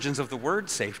 the origins of the word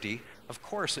safety, of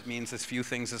course it means as few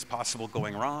things as possible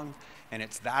going wrong, and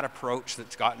it's that approach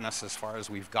that's gotten us as far as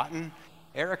we've gotten.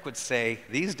 Erik would say,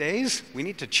 these days, we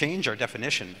need to change our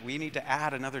definition. We need to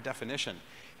add another definition.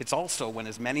 It's also when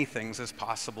as many things as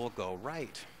possible go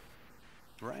right.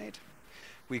 Right?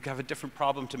 We have a different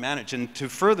problem to manage. And to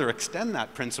further extend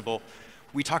that principle,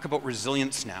 we talk about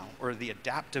resilience now, or the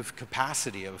adaptive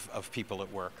capacity of people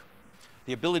at work.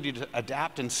 The ability to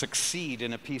adapt and succeed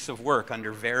in a piece of work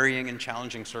under varying and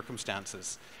challenging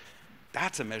circumstances.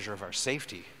 That's a measure of our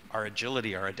safety, our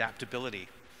agility, our adaptability,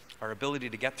 our ability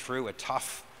to get through a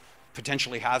tough,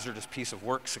 potentially hazardous piece of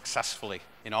work successfully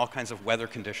in all kinds of weather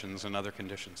conditions and other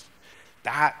conditions.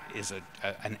 That is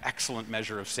an excellent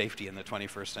measure of safety in the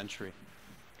 21st century.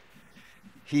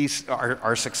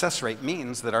 Our success rate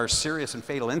means that our serious and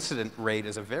fatal incident rate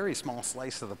is a very small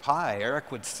slice of the pie.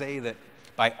 Erik would say that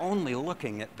by only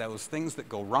looking at those things that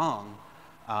go wrong,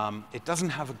 it doesn't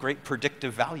have a great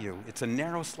predictive value. It's a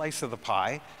narrow slice of the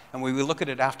pie, and when we look at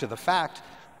it after the fact,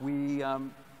 we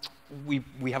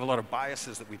have a lot of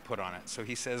biases that we put on it. So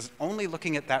he says, only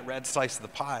looking at that red slice of the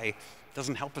pie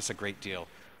doesn't help us a great deal.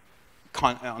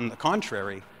 On the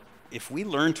contrary, if we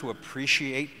learn to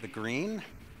appreciate the green,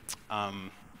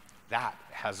 that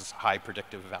has high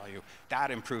predictive value.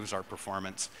 That improves our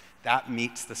performance. That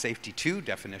meets the safety 2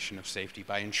 definition of safety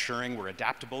by ensuring we're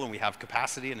adaptable and we have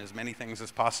capacity and as many things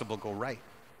as possible go right.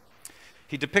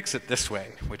 He depicts it this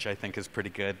way, which I think is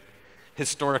pretty good.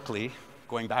 Historically,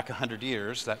 going back 100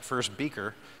 years, that first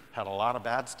beaker had a lot of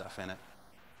bad stuff in it.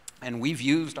 And we've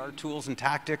used our tools and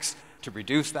tactics to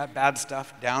reduce that bad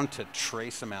stuff down to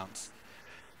trace amounts.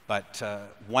 But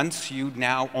once you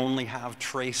now only have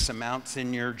trace amounts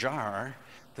in your jar,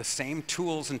 the same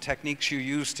tools and techniques you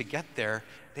use to get there,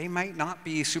 they might not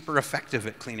be super effective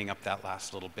at cleaning up that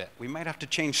last little bit. We might have to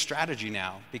change strategy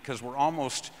now because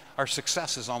our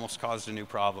success has almost caused a new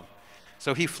problem.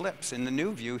 So he flips. In the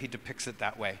new view, he depicts it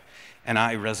that way. And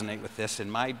I resonate with this. In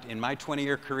my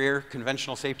 20-year career,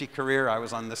 conventional safety career, I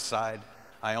was on this side.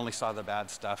 I only saw the bad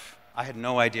stuff. I had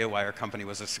no idea why our company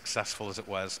was as successful as it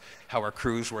was, how our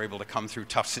crews were able to come through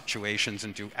tough situations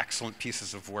and do excellent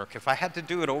pieces of work. If I had to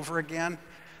do it over again,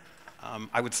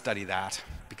 I would study that,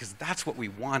 because that's what we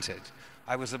wanted.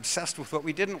 I was obsessed with what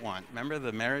we didn't want. Remember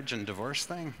the marriage and divorce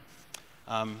thing?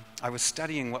 I was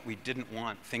studying what we didn't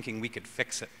want, thinking we could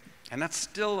fix it. And that's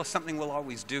still something we'll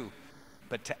always do.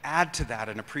 But to add to that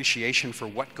an appreciation for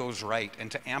what goes right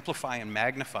and to amplify and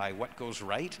magnify what goes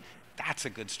right, that's a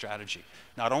good strategy.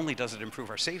 Not only does it improve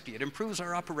our safety, it improves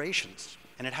our operations.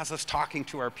 And it has us talking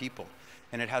to our people.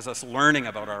 And it has us learning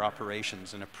about our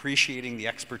operations and appreciating the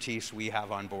expertise we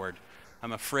have on board.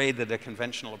 I'm afraid that a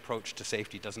conventional approach to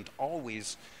safety doesn't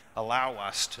always allow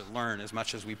us to learn as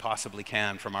much as we possibly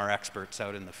can from our experts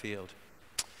out in the field.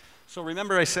 So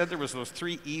remember I said there was those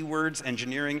 3 E words: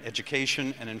 engineering,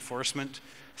 education, and enforcement.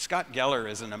 Scott Geller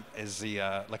is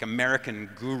the like American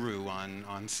guru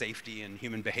on safety and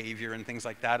human behavior and things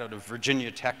like that out of Virginia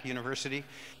Tech University.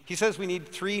 He says we need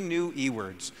 3 new E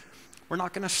words. We're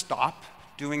not going to stop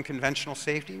doing conventional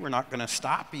safety. We're not going to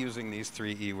stop using these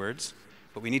 3 E words,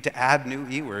 but we need to add new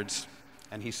E words.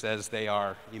 And he says they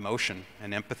are emotion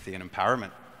and empathy and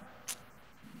empowerment.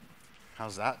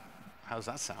 How's that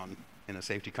sound in a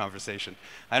safety conversation?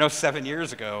 I know 7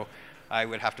 years ago, I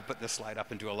would have to put this slide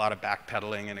up and do a lot of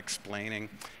backpedaling and explaining.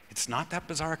 It's not that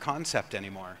bizarre a concept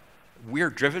anymore. We're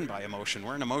driven by emotion.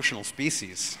 We're an emotional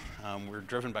species. We're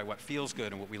driven by what feels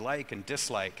good and what we like and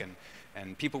dislike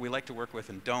and people we like to work with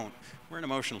and don't. We're an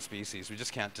emotional species. We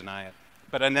just can't deny it.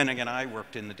 But and then again, I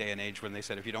worked in the day and age when they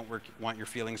said, if you don't want your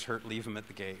feelings hurt, leave them at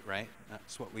the gate, right?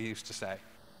 That's what we used to say.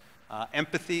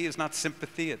 Empathy is not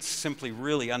sympathy. It's simply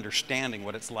really understanding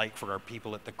what it's like for our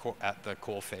people at the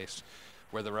coalface,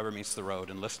 where the rubber meets the road,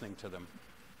 and listening to them.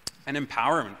 And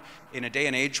empowerment. In a day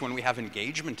and age when we have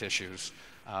engagement issues,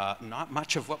 not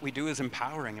much of what we do is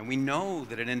empowering. And we know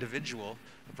that an individual,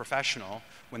 a professional,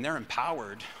 when they're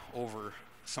empowered over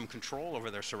some control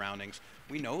over their surroundings,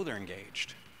 we know they're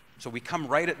engaged. So we come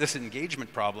right at this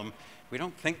engagement problem. We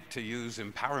don't think to use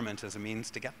empowerment as a means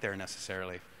to get there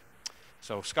necessarily.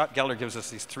 So Scott Geller gives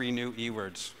us these 3 new E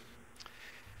words.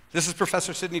 This is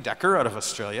Professor Sidney Decker out of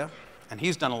Australia, and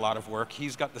he's done a lot of work.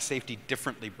 He's got the Safety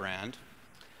Differently brand.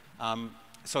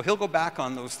 So he'll go back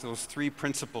on those 3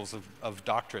 principles of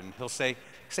doctrine. He'll say,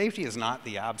 safety is not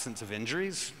the absence of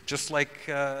injuries. Just like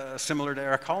similar to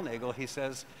Eric Hallnagel, he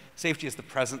says, safety is the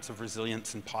presence of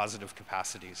resilience and positive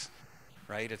capacities,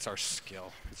 right? It's our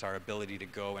skill. It's our ability to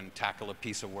go and tackle a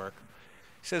piece of work.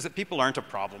 He says that people aren't a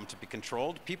problem to be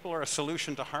controlled. People are a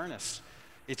solution to harness.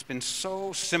 It's been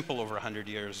so simple over 100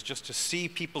 years just to see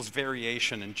people's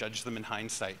variation and judge them in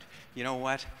hindsight. You know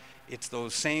what? It's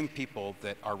those same people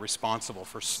that are responsible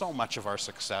for so much of our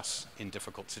success in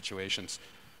difficult situations.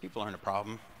 People aren't a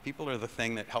problem. People are the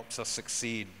thing that helps us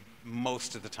succeed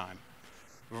most of the time,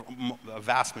 a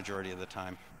vast majority of the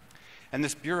time. And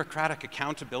this bureaucratic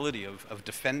accountability of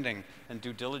defending and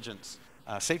due diligence,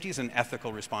 safety is an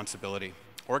ethical responsibility.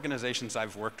 Organizations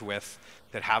I've worked with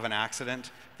that have an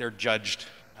accident, they're judged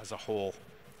as a whole.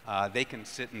 They can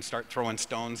sit and start throwing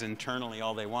stones internally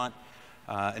all they want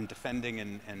and defending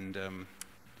and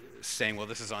saying, well,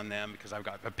 this is on them because I've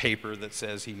got a paper that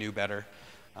says he knew better.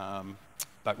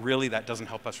 But really, that doesn't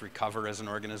help us recover as an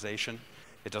organization.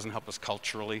 It doesn't help us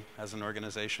culturally as an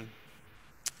organization.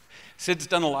 Sid's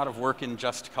done a lot of work in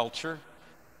just culture.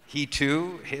 He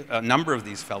too, a number of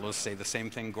these fellows say the same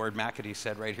thing Gord McAtee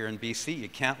said right here in BC. You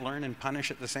can't learn and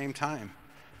punish at the same time.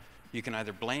 You can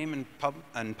either blame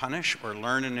and punish or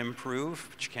learn and improve,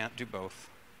 but you can't do both.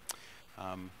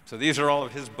 So these are all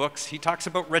of his books. He talks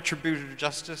about retributive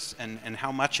justice and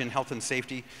how much in health and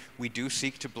safety we do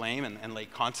seek to blame and lay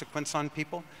consequence on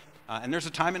people. And there's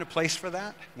a time and a place for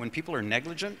that. When people are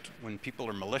negligent, when people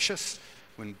are malicious,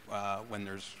 when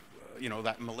there's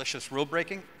that malicious rule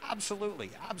breaking,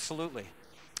 absolutely, absolutely.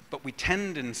 But we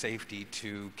tend in safety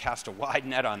to cast a wide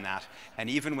net on that. And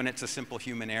even when it's a simple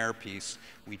human error piece,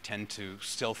 we tend to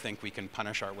still think we can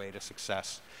punish our way to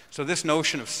success. So this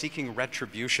notion of seeking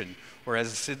retribution, or as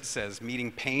Sid says,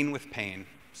 meeting pain with pain.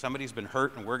 Somebody's been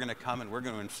hurt and we're going to come and we're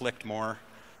going to inflict more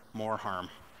harm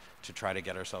to try to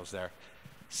get ourselves there.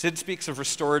 Sid speaks of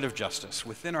restorative justice.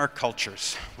 Within our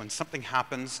cultures, when something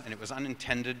happens and it was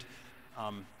unintended,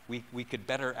 we could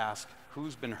better ask,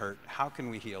 who's been hurt? How can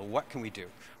we heal? What can we do?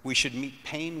 We should meet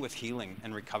pain with healing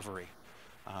and recovery.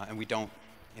 And we don't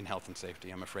in health and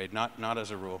safety, I'm afraid, not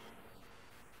as a rule.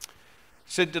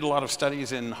 Sid did a lot of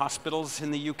studies in hospitals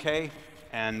in the UK,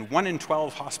 and 1 in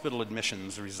 12 hospital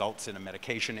admissions results in a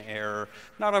medication error.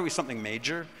 Not always something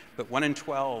major, but 1 in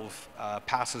 12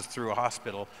 passes through a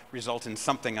hospital result in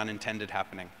something unintended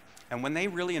happening. And when they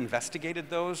really investigated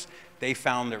those, they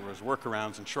found there was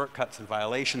workarounds and shortcuts and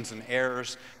violations and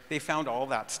errors. They found all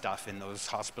that stuff in those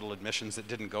hospital admissions that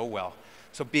didn't go well.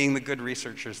 So being the good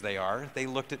researchers they are, they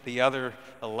looked at the other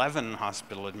 11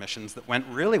 hospital admissions that went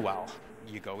really well.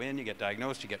 You go in, you get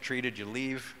diagnosed, you get treated, you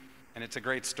leave, and it's a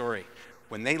great story.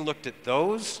 When they looked at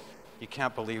those, you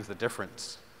can't believe the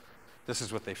difference. This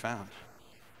is what they found.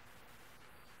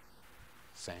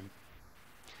 Same.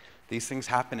 These things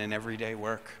happen in everyday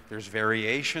work. There's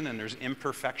variation and there's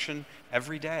imperfection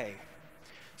every day.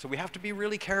 So we have to be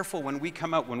really careful when we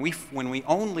come out, when we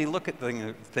only look at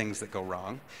the things that go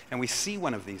wrong and we see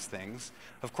one of these things,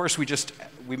 of course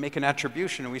we make an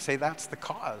attribution and we say that's the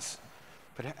cause.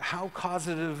 But how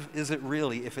causative is it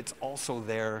really if it's also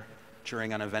there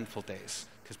during uneventful days?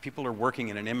 Because people are working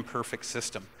in an imperfect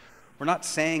system. We're not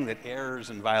saying that errors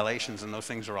and violations and those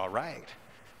things are all right.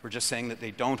 We're just saying that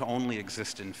they don't only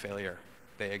exist in failure.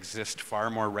 They exist far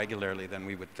more regularly than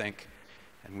we would think,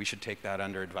 and we should take that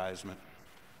under advisement.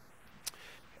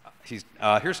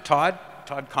 Here's Todd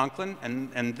Conklin,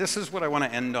 and this is what I want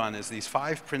to end on, is these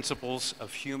 5 principles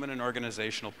of human and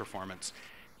organizational performance.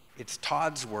 It's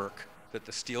Todd's work that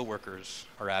the steelworkers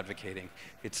are advocating.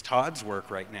 It's Todd's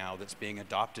work right now that's being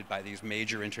adopted by these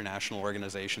major international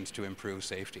organizations to improve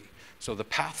safety. So the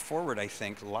path forward, I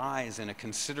think, lies in a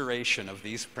consideration of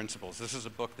these principles. This is a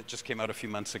book that just came out a few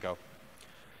months ago.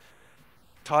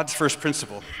 Todd's first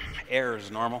principle, error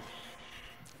is normal.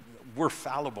 We're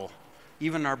fallible.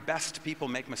 Even our best people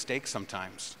make mistakes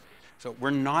sometimes. So we're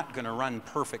not going to run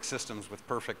perfect systems with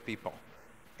perfect people.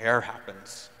 Error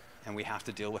happens, and we have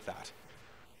to deal with that.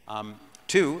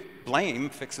 2, blame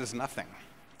fixes nothing.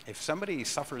 If somebody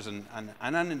suffers an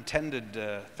unintended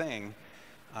thing,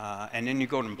 and then you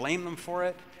go and blame them for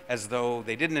it, as though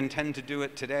they didn't intend to do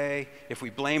it today, if we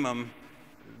blame them,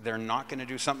 they're not going to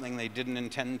do something they didn't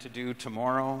intend to do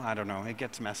tomorrow. I don't know, it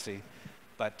gets messy.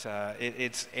 But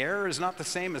error is not the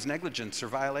same as negligence or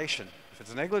violation. If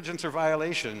it's negligence or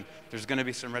violation, there's going to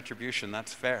be some retribution,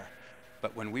 that's fair.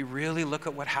 But when we really look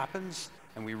at what happens,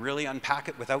 and we really unpack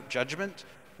it without judgment,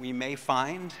 we may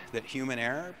find that human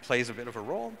error plays a bit of a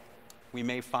role. We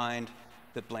may find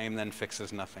that blame then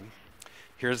fixes nothing.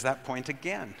 Here's that point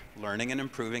again. Learning and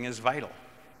improving is vital.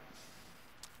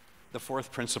 The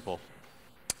 4th principle.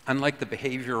 Unlike the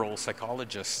behavioral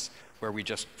psychologists, where we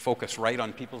just focus right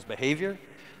on people's behavior,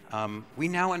 we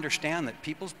now understand that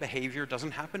people's behavior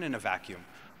doesn't happen in a vacuum.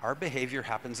 Our behavior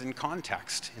happens in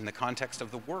context, in the context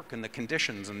of the work and the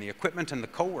conditions and the equipment and the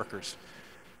coworkers,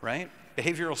 right?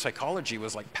 Behavioral psychology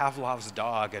was like Pavlov's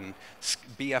dog and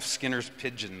B.F. Skinner's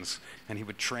pigeons, and he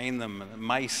would train them,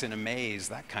 mice in a maze,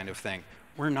 that kind of thing.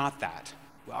 We're not that.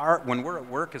 When we're at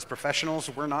work as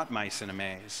professionals, we're not mice in a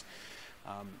maze.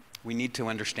 We need to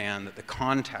understand that the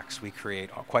context we create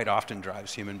quite often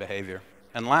drives human behavior.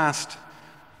 And last,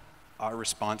 our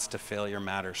response to failure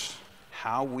matters.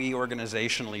 How we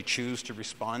organizationally choose to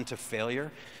respond to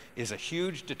failure is a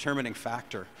huge determining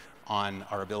factor on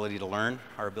our ability to learn,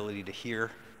 our ability to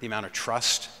hear, the amount of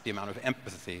trust, the amount of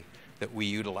empathy that we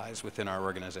utilize within our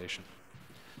organization.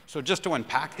 So just to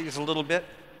unpack these a little bit,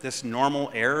 this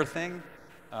normal error thing,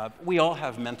 we all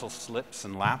have mental slips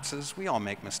and lapses. We all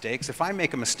make mistakes. If I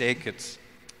make a mistake, it's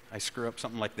I screw up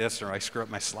something like this, or I screw up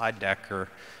my slide deck, or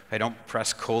I don't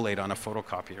press collate on a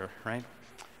photocopier, right?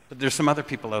 But there's some other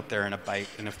people out there in a bite,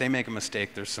 and if they make a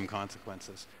mistake, there's some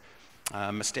consequences.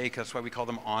 Mistake, that's why we call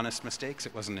them honest mistakes.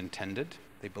 It wasn't intended.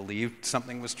 They believed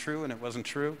something was true and it wasn't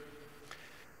true.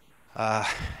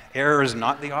 Error is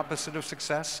not the opposite of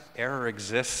success. Error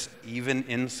exists even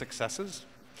in successes.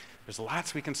 There's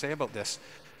lots we can say about this.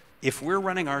 If we're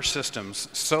running our systems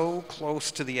so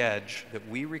close to the edge that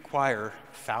we require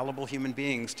fallible human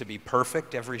beings to be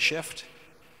perfect every shift,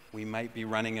 we might be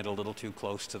running it a little too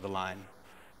close to the line.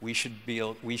 We should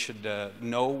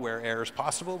know where error is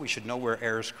possible, we should know where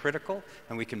error is critical,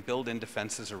 and we can build in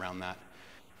defenses around that.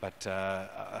 But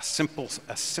a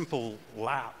simple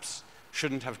lapse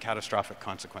shouldn't have catastrophic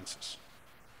consequences.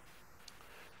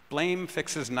 Blame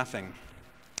fixes nothing.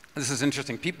 This is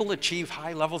interesting. People achieve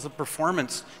high levels of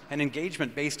performance and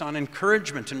engagement based on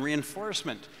encouragement and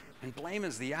reinforcement, and blame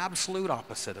is the absolute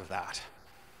opposite of that.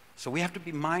 So we have to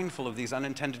be mindful of these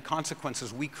unintended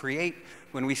consequences we create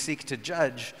when we seek to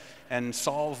judge and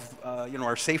solve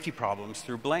our safety problems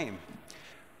through blame.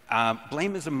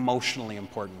 Blame is emotionally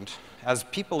important. As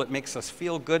people, it makes us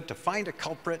feel good to find a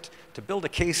culprit, to build a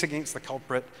case against the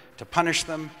culprit, to punish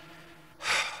them.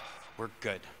 We're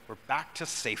good. We're back to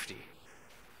safety.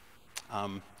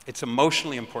 It's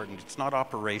emotionally important. It's not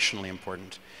operationally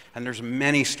important. And there's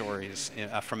many stories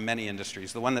from many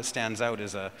industries. The one that stands out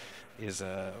is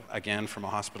again from a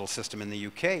hospital system in the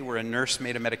UK where a nurse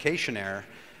made a medication error,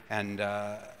 and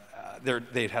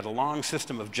they'd had a long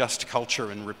system of just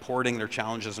culture and reporting their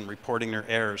challenges and reporting their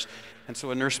errors. And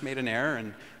so a nurse made an error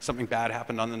and something bad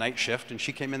happened on the night shift, and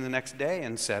she came in the next day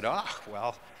and said,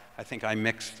 well, I think I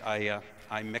mixed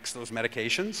those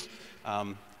medications.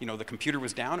 The computer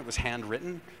was down, it was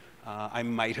handwritten. I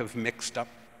might have mixed up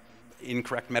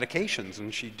incorrect medications,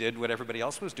 and she did what everybody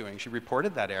else was doing. She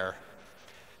reported that error.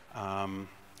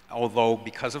 Although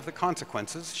because of the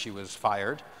consequences, she was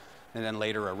fired and then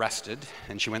later arrested,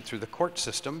 and she went through the court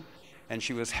system, and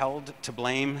she was held to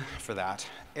blame for that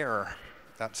error,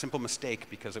 that simple mistake,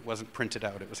 because it wasn't printed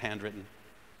out, it was handwritten.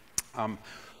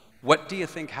 What do you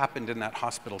think happened in that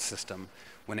hospital system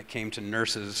when it came to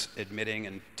nurses admitting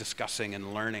and discussing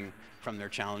and learning from their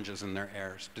challenges and their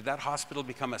errors? Did that hospital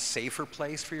become a safer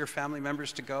place for your family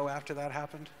members to go after that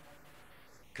happened?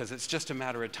 Because it's just a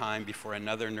matter of time before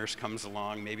another nurse comes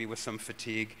along, maybe with some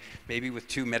fatigue, maybe with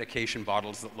 2 medication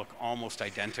bottles that look almost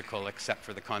identical except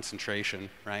for the concentration,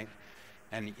 right?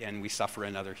 And we suffer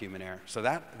another human error. So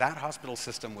that hospital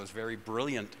system was very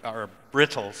brittle,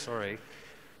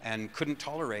 and couldn't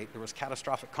tolerate, there was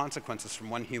catastrophic consequences from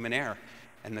one human error.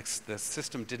 And the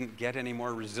system didn't get any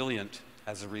more resilient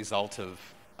as a result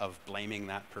of blaming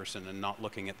that person and not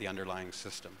looking at the underlying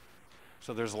system.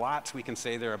 So there's lots we can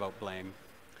say there about blame.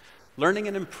 Learning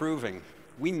and improving.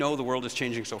 We know the world is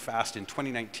changing so fast. In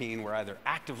 2019, we're either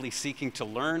actively seeking to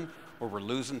learn or we're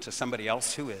losing to somebody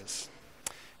else who is.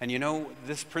 And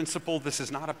this principle, this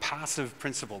is not a passive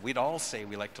principle. We'd all say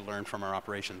we like to learn from our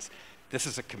operations. This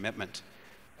is a commitment.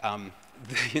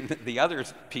 The other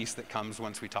piece that comes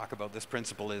once we talk about this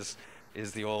principle is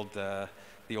the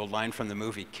old line from the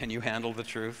movie, can you handle the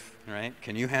truth, right?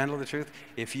 Can you handle the truth?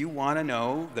 If you want to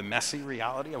know the messy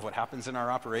reality of what happens in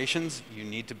our operations, you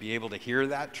need to be able to hear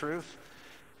that truth.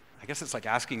 I guess it's like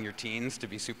asking your teens to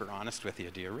be super honest with you.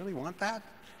 Do you really want that?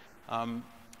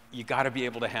 You got to be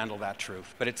able to handle that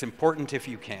truth. But it's important if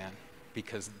you can,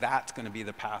 because that's going to be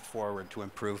the path forward to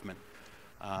improvement.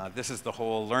 This is the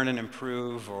whole learn and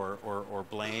improve or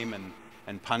blame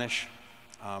and punish.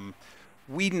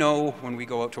 We know when we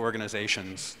go out to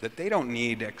organizations that they don't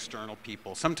need external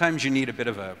people. Sometimes you need a bit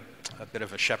of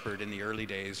a shepherd in the early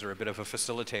days or a bit of a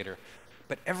facilitator.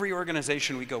 But every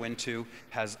organization we go into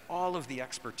has all of the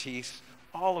expertise,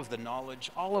 all of the knowledge,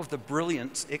 all of the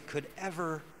brilliance it could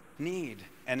ever need.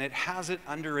 And it has it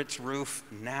under its roof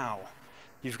now.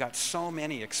 You've got so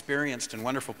many experienced and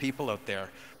wonderful people out there,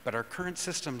 but our current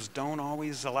systems don't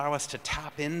always allow us to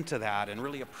tap into that and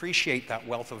really appreciate that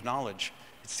wealth of knowledge.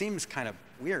 It seems kind of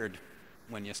weird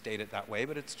when you state it that way,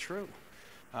 but it's true.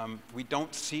 We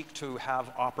don't seek to have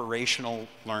operational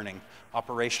learning,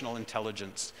 operational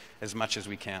intelligence as much as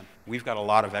we can. We've got a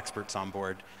lot of experts on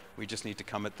board. We just need to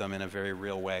come at them in a very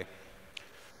real way.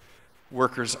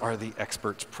 Workers are the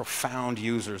experts, profound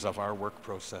users of our work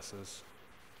processes.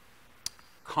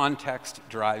 Context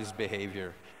drives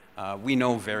behavior. We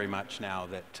know very much now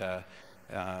that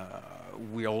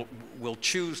we'll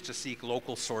choose to seek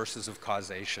local sources of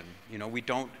causation.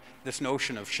 This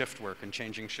notion of shift work and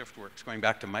changing shift works, going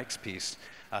back to Mike's piece,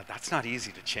 that's not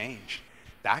easy to change.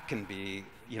 That can be,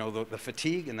 the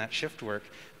fatigue in that shift work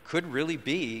could really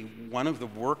be one of the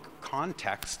work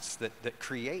contexts that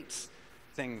creates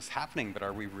things happening, but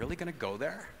are we really going to go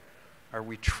there? Are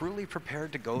we truly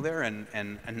prepared to go there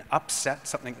and upset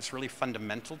something that's really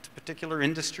fundamental to particular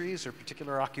industries or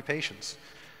particular occupations?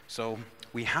 So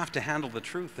we have to handle the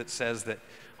truth that says that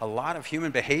a lot of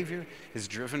human behavior is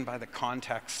driven by the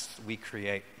context we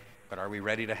create. But are we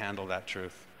ready to handle that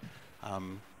truth?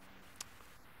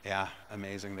 Yeah,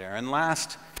 amazing there. And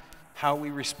last, how we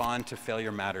respond to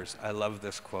failure matters. I love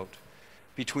this quote.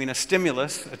 Between a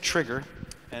stimulus, a trigger,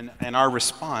 and our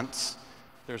response,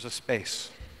 there's a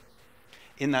space.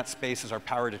 In that space is our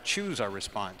power to choose our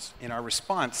response. In our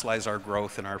response lies our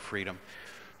growth and our freedom.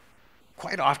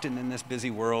 Quite often in this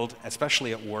busy world,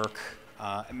 especially at work,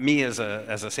 me as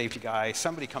a safety guy,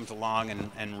 somebody comes along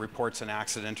and reports an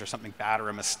accident or something bad or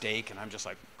a mistake, and I'm just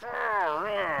like,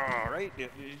 right? You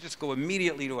just go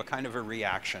immediately to a kind of a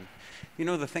reaction. You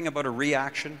know, the thing about a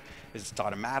reaction is it's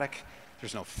automatic.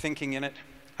 There's no thinking in it.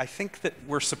 I think that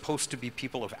we're supposed to be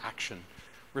people of action.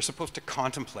 We're supposed to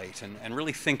contemplate and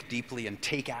really think deeply and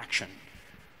take action,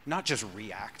 not just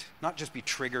react, not just be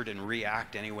triggered and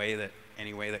react any way that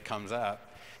comes up.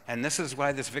 And this is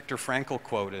why this Viktor Frankl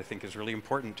quote, I think, is really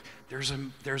important. There's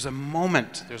a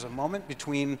moment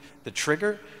between the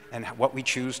trigger and what we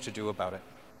choose to do about it.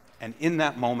 And in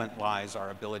that moment lies our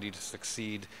ability to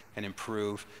succeed and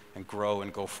improve and grow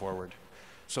and go forward.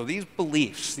 So these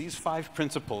beliefs, these 5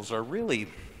 principles, are really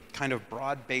kind of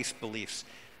broad-based beliefs.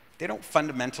 They don't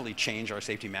fundamentally change our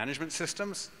safety management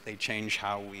systems. They change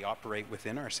how we operate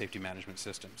within our safety management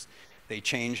systems. They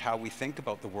change how we think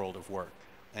about the world of work.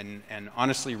 And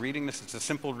honestly, reading this, it's a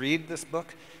simple read, this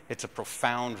book. It's a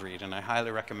profound read, and I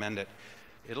highly recommend it.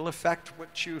 It'll affect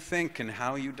what you think and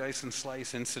how you dice and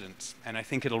slice incidents. And I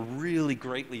think it'll really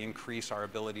greatly increase our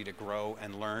ability to grow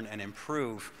and learn and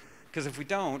improve. Because if we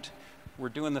don't, we're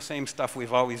doing the same stuff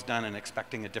we've always done and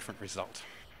expecting a different result.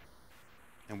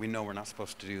 And we know we're not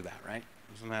supposed to do that, right?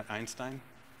 Isn't that Einstein?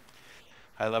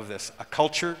 I love this. A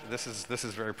culture, this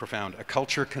is very profound. A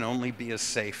culture can only be as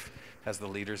safe as the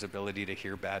leader's ability to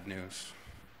hear bad news.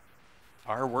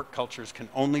 Our work cultures can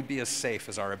only be as safe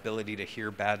as our ability to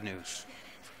hear bad news,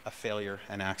 a failure,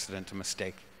 an accident, a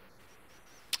mistake.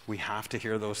 We have to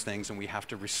hear those things and we have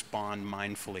to respond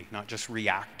mindfully, not just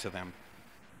react to them.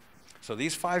 So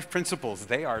these 5 principles,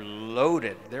 they are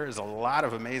loaded. There is a lot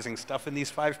of amazing stuff in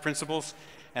these 5 principles,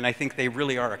 and I think they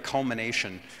really are a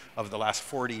culmination of the last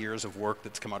 40 years of work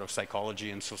that's come out of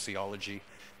psychology and sociology.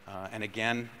 And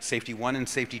again, safety 1 and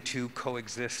safety 2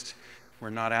 coexist. We're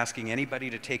not asking anybody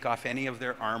to take off any of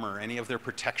their armor, any of their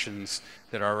protections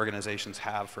that our organizations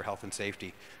have for health and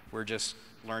safety. We're just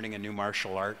learning a new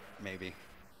martial art, maybe,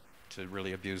 to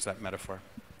really abuse that metaphor.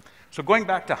 So going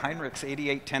back to Heinrich's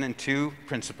 88, 10, and 2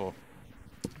 principle,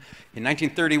 in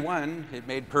 1931, it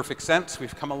made perfect sense.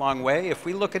 We've come a long way. If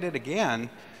we look at it again,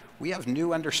 we have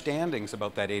new understandings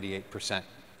about that 88%.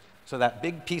 So that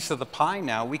big piece of the pie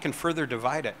now, we can further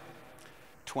divide it.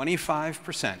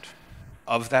 25%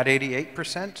 of that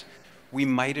 88%, we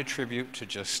might attribute to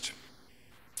just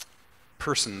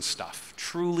person stuff,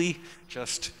 truly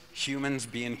just humans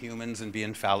and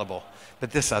being fallible.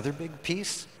 But this other big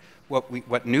piece,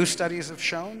 what new studies have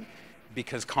shown,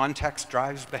 because context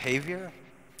drives behavior,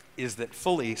 is that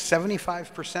fully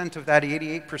 75% of that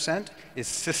 88% is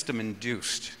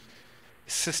system-induced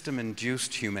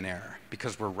human error,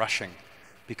 because we're rushing,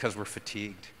 because we're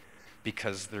fatigued,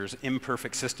 because there's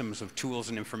imperfect systems of tools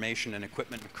and information and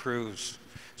equipment and crews.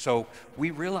 So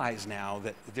we realize now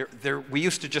that we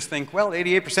used to just think, well,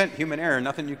 88% human error,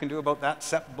 nothing you can do about that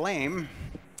except blame.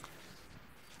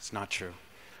 It's not true.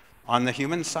 On the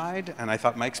human side, and I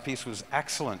thought Mike's piece was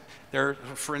excellent,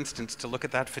 for instance, to look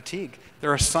at that fatigue,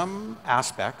 there are some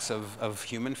aspects of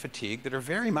human fatigue that are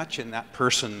very much in that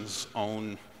person's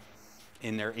own,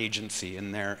 in their agency,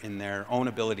 in their own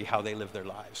ability, how they live their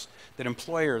lives. That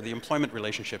the employment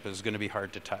relationship is going to be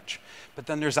hard to touch. But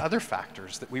then there's other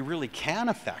factors that we really can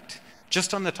affect.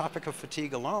 Just on the topic of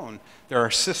fatigue alone, there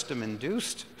are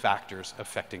system-induced factors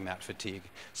affecting that fatigue.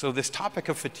 So this topic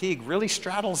of fatigue really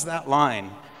straddles that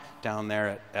line down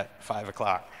there at 5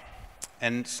 o'clock.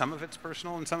 And some of it's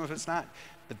personal and some of it's not.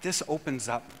 But this opens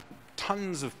up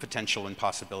tons of potential and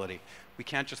possibility. We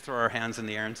can't just throw our hands in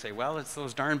the air and say, well, it's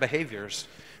those darn behaviors.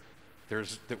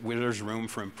 There's room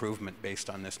for improvement based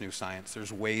on this new science.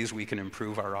 There's ways we can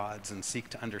improve our odds and seek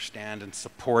to understand and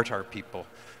support our people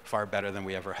far better than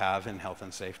we ever have in health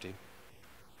and safety.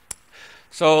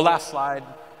 So last slide.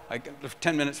 I have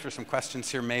 10 minutes for some questions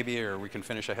here maybe, or we can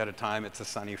finish ahead of time. It's a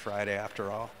sunny Friday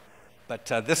after all. But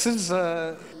this is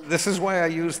why I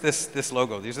use this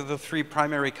logo. These are the 3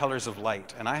 primary colors of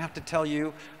light. And I have to tell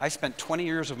you, I spent 20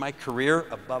 years of my career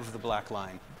above the black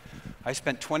line. I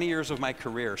spent 20 years of my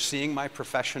career seeing my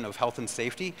profession of health and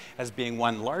safety as being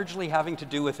one largely having to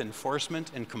do with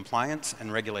enforcement and compliance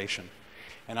and regulation.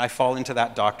 And I fall into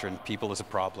that doctrine. People is a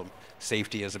problem.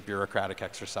 Safety is a bureaucratic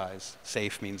exercise.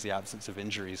 Safe means the absence of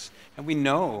injuries. And we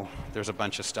know there's a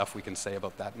bunch of stuff we can say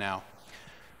about that now.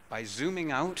 By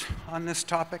zooming out on this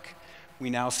topic, we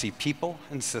now see people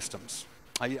and systems.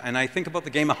 And I think about the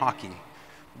game of hockey.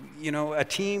 You know, a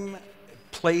team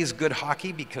plays good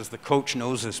hockey because the coach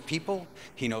knows his people.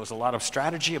 He knows a lot of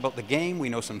strategy about the game. We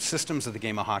know some systems of the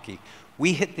game of hockey.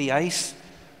 We hit the ice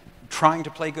trying to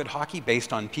play good hockey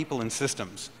based on people and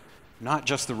systems, not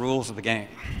just the rules of the game.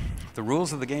 The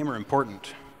rules of the game are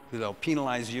important. They'll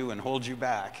penalize you and hold you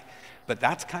back. But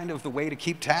that's kind of the way to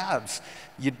keep tabs.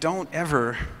 You don't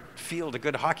ever field a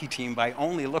good hockey team by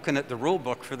only looking at the rule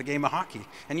book for the game of hockey.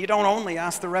 And you don't only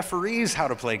ask the referees how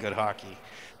to play good hockey.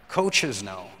 Coaches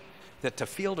know that to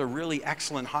field a really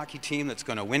excellent hockey team that's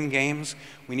going to win games,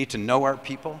 we need to know our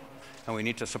people, and we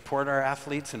need to support our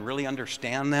athletes and really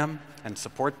understand them and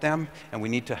support them, and we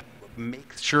need to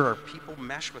make sure our people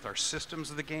mesh with our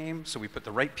systems of the game, so we put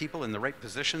the right people in the right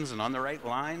positions and on the right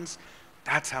lines.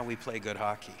 That's how we play good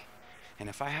hockey. And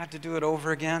if I had to do it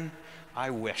over again,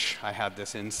 I wish I had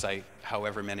this insight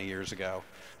however many years ago,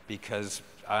 because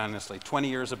honestly, 20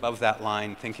 years above that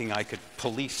line, thinking I could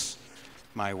police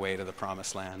my way to the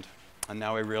promised land. And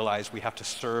now I realize we have to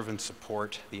serve and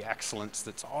support the excellence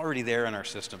that's already there in our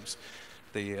systems,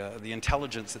 the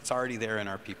intelligence that's already there in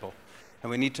our people. And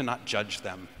we need to not judge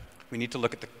them. We need to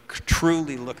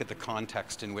truly look at the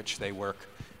context in which they work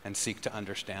and seek to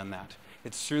understand that.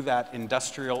 It's through that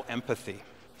industrial empathy.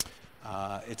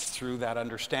 It's through that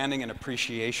understanding and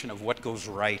appreciation of what goes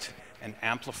right and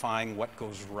amplifying what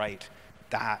goes right.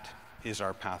 That is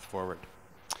our path forward.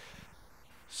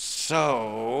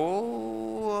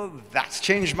 So that's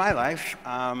changed my life.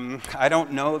 I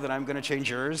don't know that I'm going to change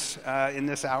yours in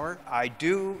this hour. I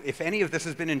do, if any of this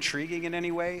has been intriguing in any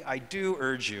way, I do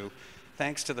urge you,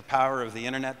 thanks to the power of the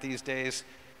internet these days,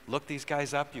 look these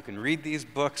guys up. You can read these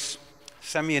books.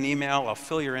 Send me an email. I'll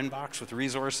fill your inbox with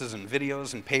resources and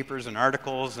videos and papers and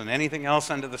articles and anything else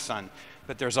under the sun.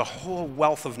 But there's a whole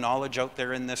wealth of knowledge out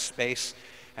there in this space.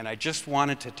 And I just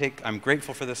wanted to I'm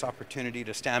grateful for this opportunity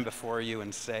to stand before you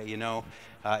and say, you know,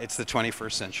 it's the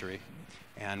 21st century.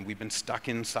 And we've been stuck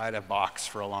inside a box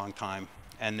for a long time.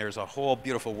 And there's a whole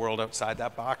beautiful world outside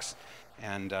that box.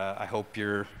 And I hope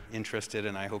you're interested,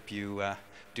 and I hope you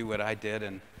do what I did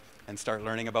and start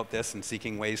learning about this and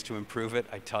seeking ways to improve it.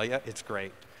 I tell you, it's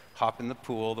great. Hop in the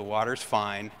pool. The water's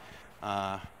fine.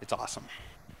 It's awesome.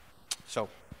 So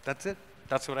that's it.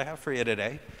 That's what I have for you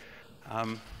today.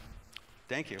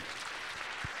 Thank you.